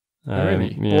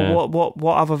 Really? Yeah.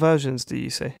 What other versions do you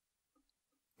see?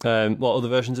 What other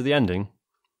versions of the ending?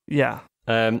 Yeah.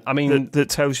 I mean... That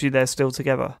tells you they're still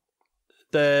together.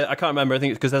 I can't remember. I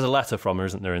think it's because there's a letter from her,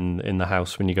 isn't there, in the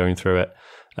house when you're going through it.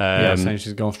 Saying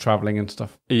she's gone off travelling and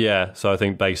stuff. Yeah, so I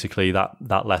think basically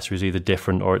that letter is either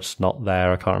different or it's not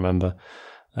there. I can't remember.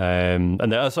 And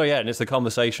it's the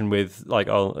conversation with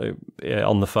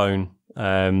on the phone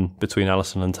between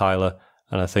Alison and Tyler,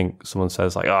 and I think someone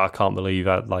says I can't believe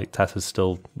that Tessa's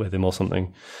still with him or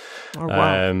something. Oh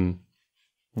wow.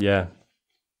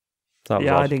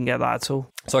 I didn't get that at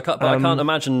all. So I can't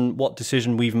imagine what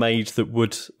decision we've made that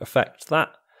would affect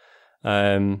that.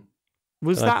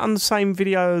 Was that on the same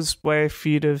video as where if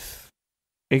you'd have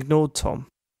ignored Tom?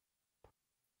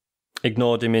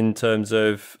 Ignored him in terms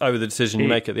of the decision you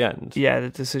make at the end? Yeah, the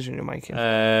decision you're making.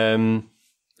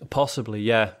 Possibly,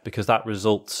 yeah, because that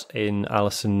results in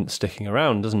Alison sticking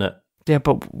around, doesn't it? Yeah,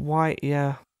 but why?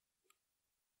 Yeah.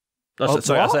 I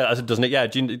said, doesn't it? Yeah.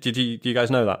 Do you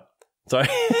guys know that? Sorry.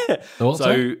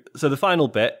 So the final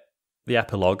bit, the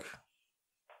epilogue.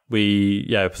 We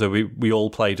all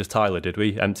played as Tyler, did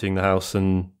we? Emptying the house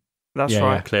and that's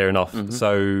right, clearing off. Mm-hmm.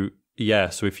 So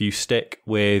if you stick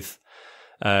with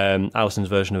Alison's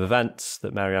version of events,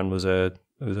 that Marianne was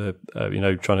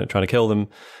trying to kill them.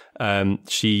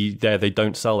 They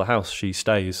don't sell the house. She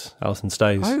stays. Alison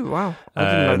stays. Oh wow, I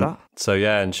didn't know that. So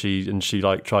yeah, and she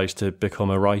tries to become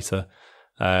a writer.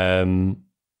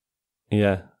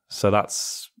 So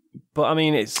that's. But I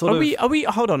mean, it's sort of. Are we?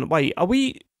 Hold on, wait. Are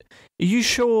you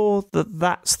sure that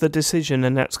that's the decision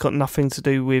and that's got nothing to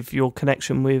do with your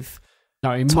connection with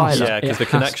Tyler? Yeah, because the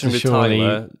connection with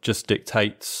Tyler just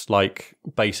dictates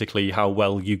basically how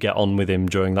well you get on with him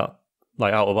during that.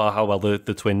 How well the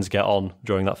twins get on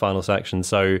during that final section.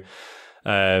 So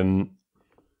sorry,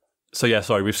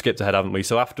 we've skipped ahead, haven't we?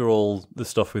 So after all the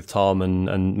stuff with Tom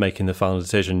and making the final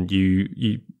decision,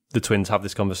 the twins have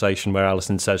this conversation where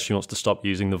Alison says she wants to stop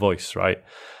using the voice, right?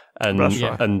 And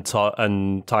and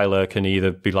Tyler can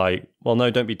either be like, well,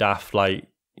 no, don't be daft, like,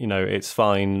 you know, it's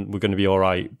fine, we're going to be all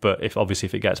right, but if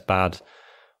it gets bad,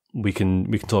 we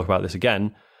can talk about this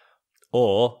again.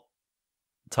 Or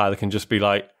Tyler can just be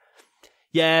like,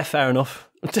 yeah, fair enough.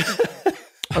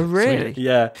 Oh, really?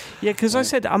 Yeah. Yeah, because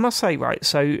I must say, right,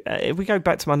 so if we go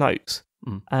back to my notes,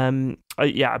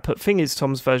 I put fingers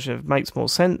Tom's version of makes more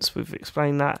sense. We've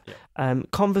explained that. Yeah.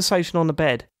 Conversation on the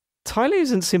bed. Tyler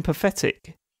isn't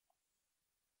sympathetic.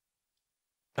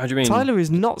 How do you mean? Tyler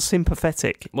is not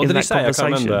sympathetic. What did he say? I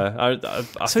can't remember.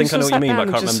 I think I know what you mean, but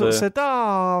I can't remember. Sort of said,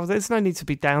 "Oh, there's no need to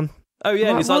be down." Oh yeah,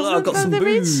 and he's like, I've got some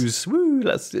booze. Is. Woo,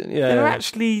 let's There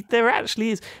actually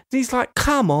is. And he's like,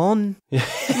 come on.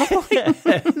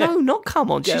 Like, no, not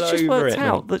come on. She's just worked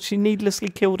out that she needlessly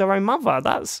killed her own mother.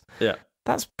 That's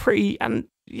pretty, and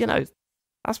you know,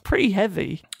 that's pretty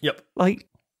heavy. Yep. Like,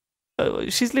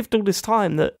 she's lived all this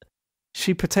time that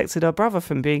she protected her brother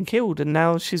from being killed, and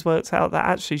now she's worked out that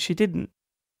actually she didn't.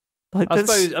 Like, I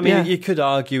suppose, you could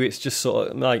argue it's just sort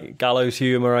of like gallows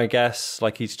humour, I guess.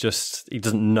 Like, he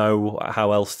doesn't know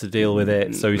how else to deal with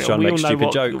it, so he's trying to make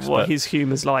stupid jokes. What his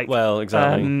humour's like. Well,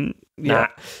 exactly.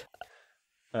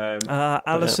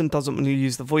 Alison doesn't want to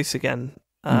use the voice again,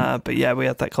 but yeah, we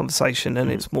had that conversation, and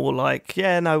it's more like,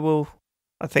 I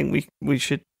think we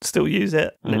should still use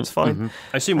it, and it's fine. Mm-hmm.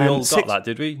 I assume we all got that,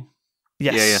 did we?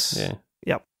 Yes.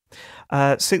 Yeah.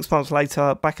 Yep. 6 months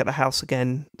later, back at the house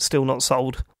again, still not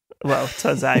sold. Well,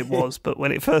 turns out it was, but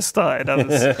when it first started,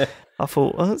 I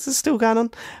thought, this is still going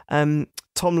on.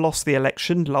 Tom lost the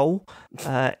election, lol.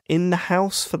 In the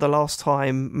house for the last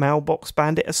time, Mailbox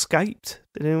Bandit escaped.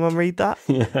 Did anyone read that?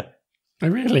 Yeah. Oh,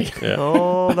 really? Yeah.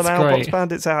 Oh, the Mailbox great.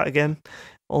 Bandit's out again.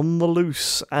 On the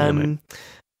loose. Then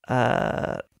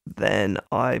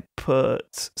I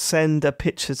put, send a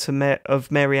picture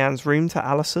of Marianne's room to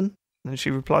Alison. And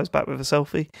she replies back with a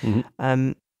selfie.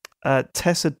 Mm-hmm.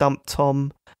 Tessa dumped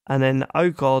Tom. And then,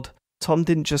 oh God, Tom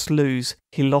didn't just lose,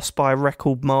 he lost by a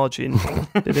record margin.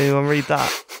 Did anyone read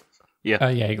that? Yeah.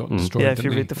 He got destroyed. Yeah, if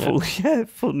you read the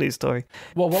full news story.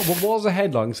 What was the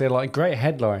headline? Say, like, great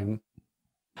headline.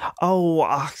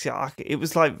 Oh, it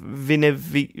was like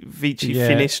Vici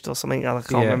finished or something. I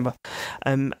can't remember.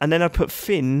 And then I put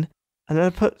Finn, and then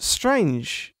I put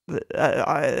strange.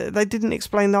 They didn't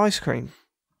explain the ice cream.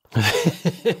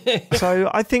 So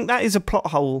I think that is a plot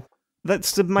hole.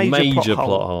 That's the major plot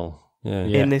hole.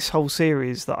 In this whole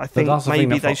series that I think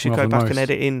maybe they should go back and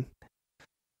edit in.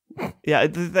 Yeah,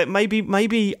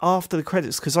 maybe after the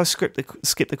credits, because I skipped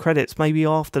the credits. Maybe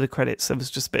after the credits, there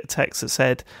was just a bit of text that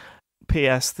said,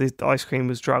 "P.S. The ice cream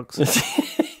was drugs."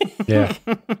 Yeah,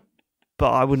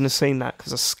 but I wouldn't have seen that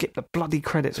because I skipped the bloody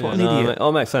credits. What an idiot!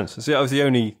 It makes sense. So that was the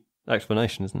only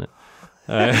explanation, isn't it?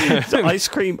 So ice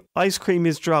cream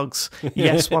is drugs.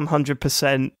 Yes,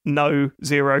 100%. No,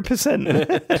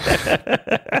 0%.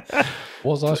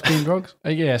 Was ice cream drugs?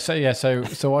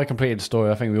 So I completed the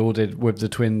story. I think we all did with the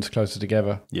twins closer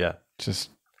together. Yeah, it just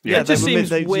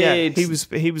seems weird.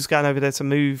 He was going over there to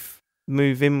move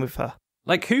in with her.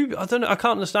 Like, who? I don't know. I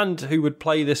can't understand who would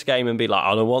play this game and be like,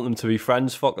 I don't want them to be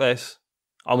friends. Fuck this.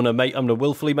 I'm gonna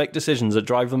willfully make decisions that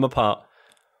drive them apart.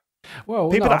 Well,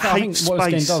 people I think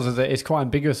what this game does is it's quite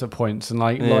ambiguous at points, and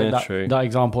like that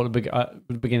example at the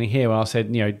beginning here, when I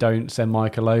said, don't send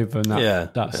Michael over, and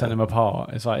that sent them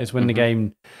apart. It's like it's when the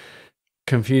game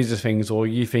confuses things, or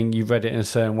you think you've read it in a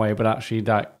certain way, but actually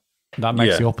that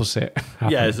makes the opposite happen.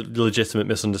 Yeah, it's legitimate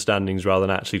misunderstandings rather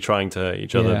than actually trying to hurt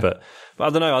each other. But I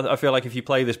don't know. I feel like if you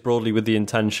play this broadly with the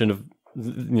intention of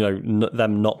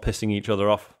them not pissing each other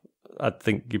off, I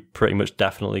think you're pretty much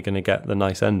definitely going to get the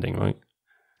nice ending, right?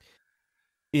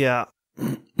 Yeah.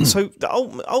 So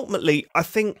ultimately, I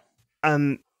think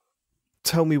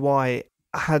Tell Me Why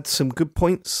had some good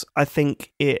points. I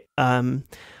think the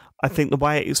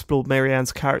way it explored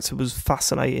Marianne's character was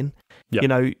fascinating.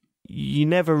 Yep. You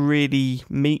never really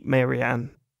meet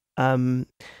Marianne.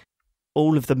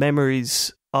 All of the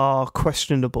memories are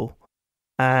questionable,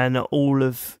 and all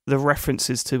of the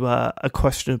references to her are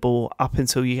questionable up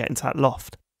until you get into that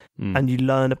loft, and you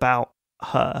learn about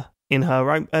her in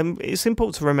her own. It's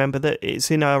important to remember that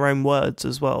it's in her own words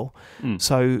as well.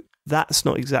 So that's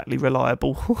not exactly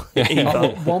reliable either.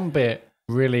 One bit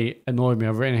really annoyed me.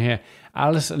 I've written here,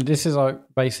 Alison. This is like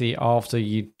basically after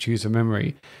you choose a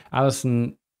memory.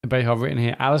 Alison, basically I've written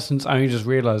here, Alison's only just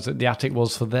realised that the attic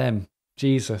was for them.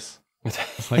 Jesus.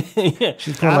 Like,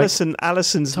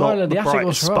 Alison's Tyler, not the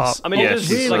brightest spark. I mean, it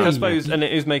is, really? Like, I suppose, and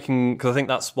it is making, because I think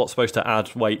that's what's supposed to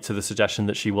add weight to the suggestion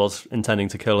that she was intending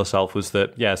to kill herself, was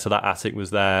that, so that attic was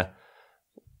there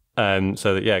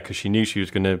So that because she knew she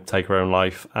was going to take her own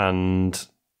life, and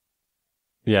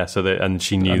and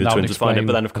she knew the twins would find it.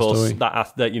 But then, of course,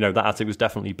 that attic was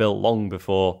definitely built long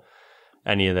before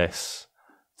any of this.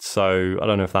 So I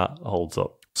don't know if that holds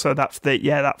up. So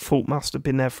that fault must have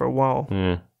been there for a while.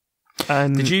 Yeah.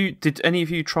 Did any of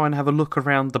you try and have a look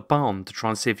around the barn to try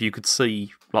and see if you could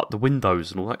see like the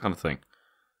windows and all that kind of thing?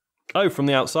 Oh, from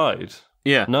the outside?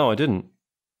 Yeah. No, I didn't.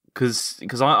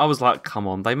 Because I was like, come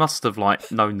on, they must have like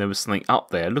known there was something up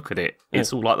there. Look at it;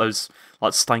 it's all like those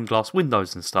like stained glass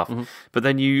windows and stuff. Mm-hmm. But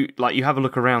then you have a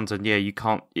look around, and you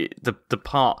can't. The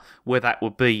part where that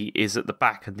would be is at the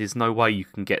back, and there's no way you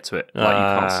can get to it. Like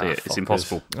you can't see it; it's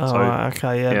impossible.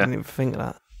 Okay, I didn't even think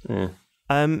of that.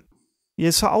 Yeah.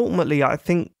 So ultimately, I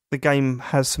think the game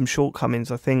has some shortcomings.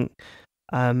 I think,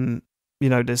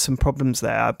 there's some problems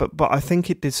there, but I think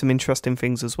it did some interesting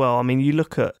things as well. I mean, you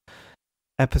look at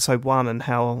episode 1 and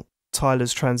how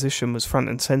Tyler's transition was front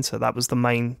and center. That was the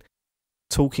main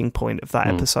talking point of that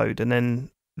episode, and then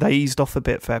they eased off a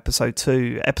bit for episode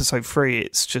 2. Episode 3,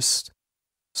 it's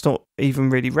not even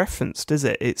really referenced, is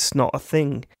it? It's not a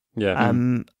thing.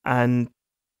 And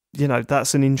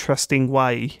that's an interesting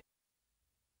way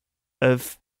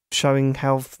of showing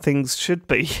how things should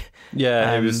be.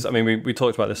 It was. I mean, we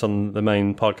talked about this on the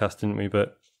main podcast, didn't we?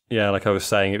 But like I was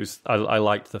saying, it was. I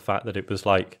liked the fact that it was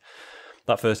like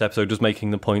that first episode was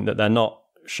making the point that they're not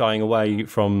shying away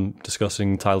from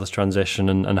discussing Tyler's transition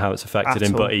and how it's affected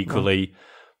him, but equally,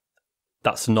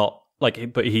 that's not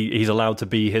like. But he's allowed to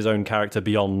be his own character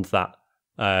beyond that.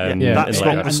 That's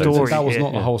not the story. That was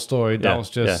not the whole story. That was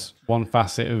just one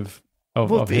facet of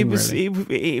him,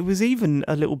 it was even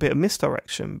a little bit of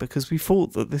misdirection because we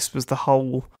thought that this was the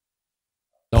whole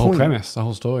premise, the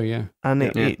whole story, and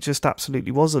it just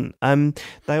absolutely wasn't.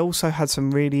 They also had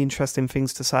some really interesting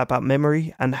things to say about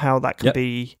memory and how that can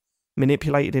be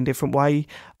manipulated in different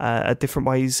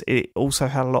ways. It also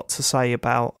had a lot to say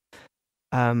about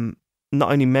not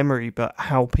only memory but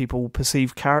how people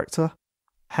perceive character.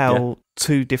 How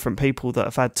two different people that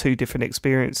have had two different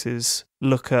experiences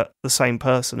look at the same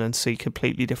person and see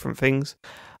completely different things.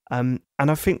 And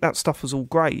I think that stuff was all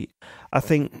great. I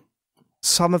think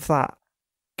some of that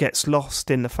gets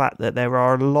lost in the fact that there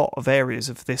are a lot of areas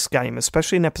of this game,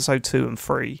 especially in episode 2 and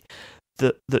 3,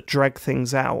 that drag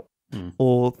things out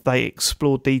or they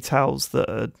explore details that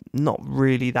are not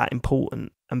really that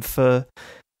important. And for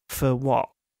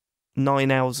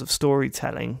 9 hours of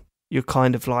storytelling, you're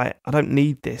kind of like, I don't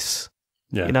need this.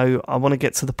 I want to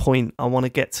get to the point. I want to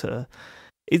get to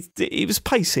it. It was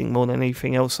pacing more than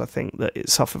anything else, I think, that it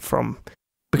suffered from.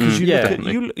 Because you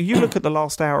look at the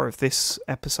last hour of this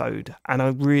episode, and I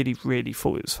really, really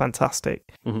thought it was fantastic.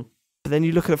 Mm-hmm. But then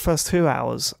you look at the first 2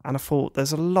 hours, and I thought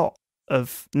there's a lot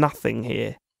of nothing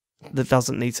here that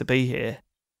doesn't need to be here.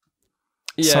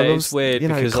 Yeah, so it's weird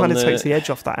because it kind of takes the edge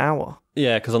off that hour.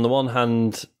 Yeah, because on the one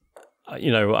hand,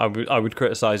 I would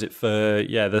criticize it for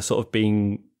there sort of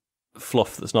being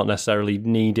fluff that's not necessarily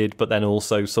needed, but then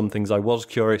also some things I was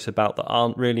curious about that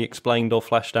aren't really explained or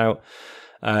fleshed out.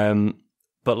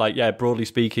 But broadly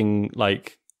speaking,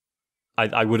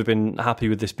 I would have been happy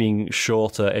with this being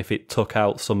shorter if it took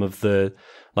out some of the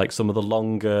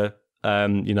longer,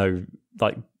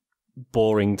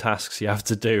 boring tasks you have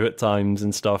to do at times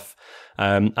and stuff,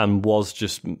 and was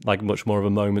just much more of a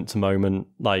moment to moment,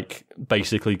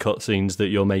 basically cutscenes that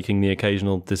you're making the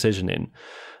occasional decision in.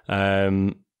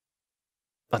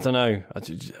 I don't know.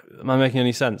 Am I making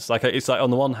any sense? It's on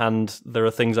the one hand, there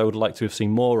are things I would like to have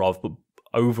seen more of, but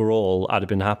overall, I'd have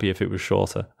been happy if it was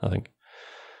shorter, I think.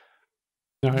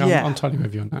 No, I'm totally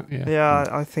with you on that. Yeah,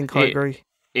 I think I agree.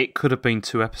 It could have been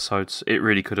 2 episodes. It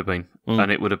really could have been.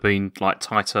 And it would have been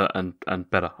tighter and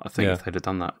better, I think, if they'd have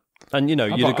done that. And, you'd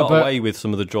have got away with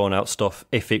some of the drawn out stuff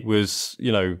if it was,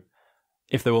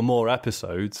 if there were more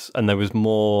episodes and there was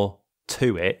more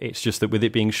to it. It's just that with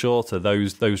it being shorter,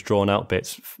 those drawn out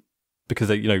bits, because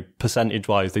they, percentage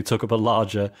wise, they took up a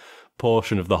larger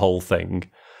portion of the whole thing.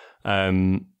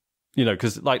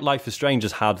 Because Life is Strange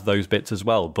has had those bits as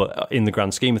well, but in the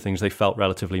grand scheme of things, they felt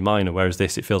relatively minor. Whereas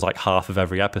this, it feels like half of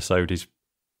every episode is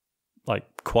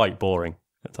quite boring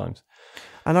at times.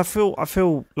 And I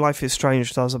feel Life is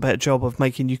Strange does a better job of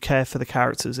making you care for the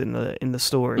characters in the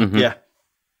story. Mm-hmm.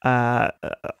 Yeah,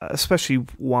 especially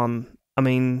 1. I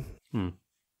mean,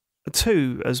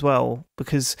 2 as well,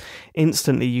 because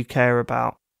instantly you care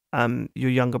about your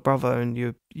younger brother and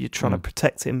you're trying to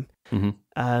protect him.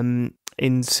 Mm-hmm.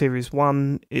 In series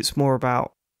 1, it's more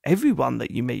about everyone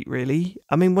that you meet, really.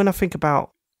 I mean, when I think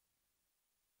about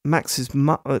Chloe's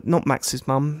mum,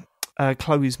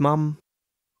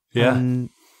 and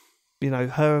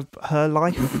her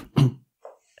life,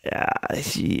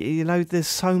 there's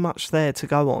so much there to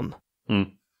go on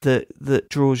Mm. that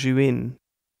draws you in.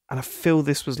 And I feel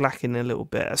this was lacking a little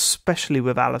bit, especially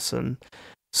with Alison,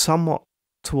 somewhat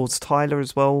towards Tyler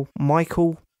as well.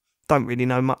 Michael, don't really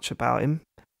know much about him.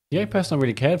 The only person I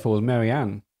really cared for was Mary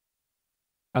Ann.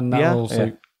 And that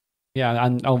also,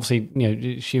 and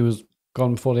obviously, she was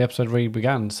gone before the episode really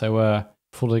began, so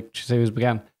before the series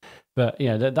began. But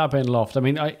that being Loft, I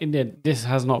mean, this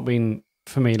has not been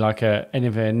for me like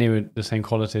anywhere near the same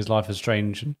quality as Life is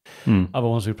Strange and other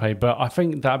ones we played. But I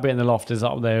think that bit in the Loft is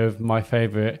up there with my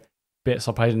favourite bits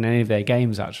I played in any of their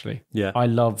games. Actually, I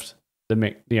loved the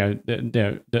mix.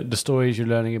 The stories you're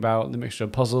learning about, the mixture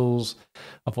of puzzles.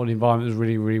 I thought the environment was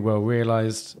really, really well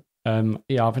realised. I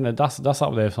think that's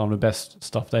up there with some of the best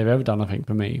stuff they've ever done. I think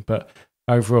for me, but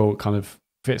overall, it kind of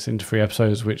fits into 3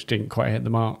 episodes which didn't quite hit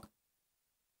the mark.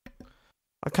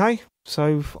 Okay,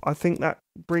 so I think that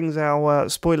brings our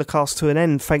Spoilercast to an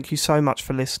end. Thank you so much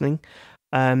for listening.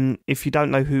 If you don't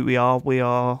know who we are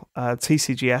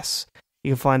TCGS.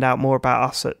 You can find out more about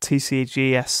us at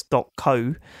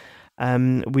tcgs.co.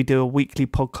 We do a weekly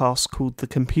podcast called The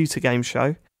Computer Game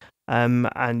Show,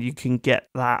 and you can get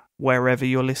that wherever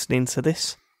you're listening to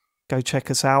this. Go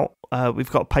check us out. We've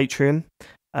got a Patreon.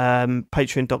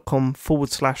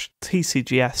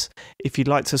 Patreon.com/TCGS. If you'd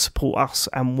like to support us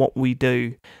and what we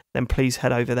do, then please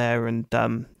head over there and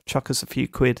chuck us a few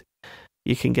quid.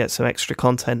 You can get some extra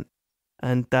content.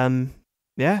 And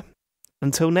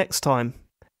until next time,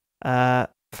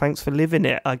 thanks for living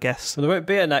it, I guess. Well, there won't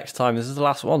be a next time. This is the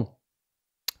last one.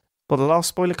 Well, the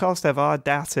last Spoilercast ever? I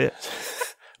doubt it.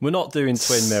 We're not doing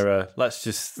Twin Mirror. Let's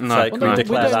just declare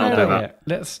that now.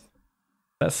 Let's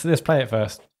play it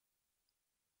first.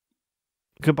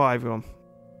 Goodbye, everyone.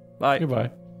 Bye.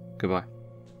 Goodbye.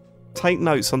 Take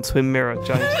notes on Twin Mirror,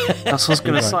 James. That's what I was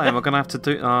going to say. Am I going to have to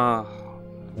do...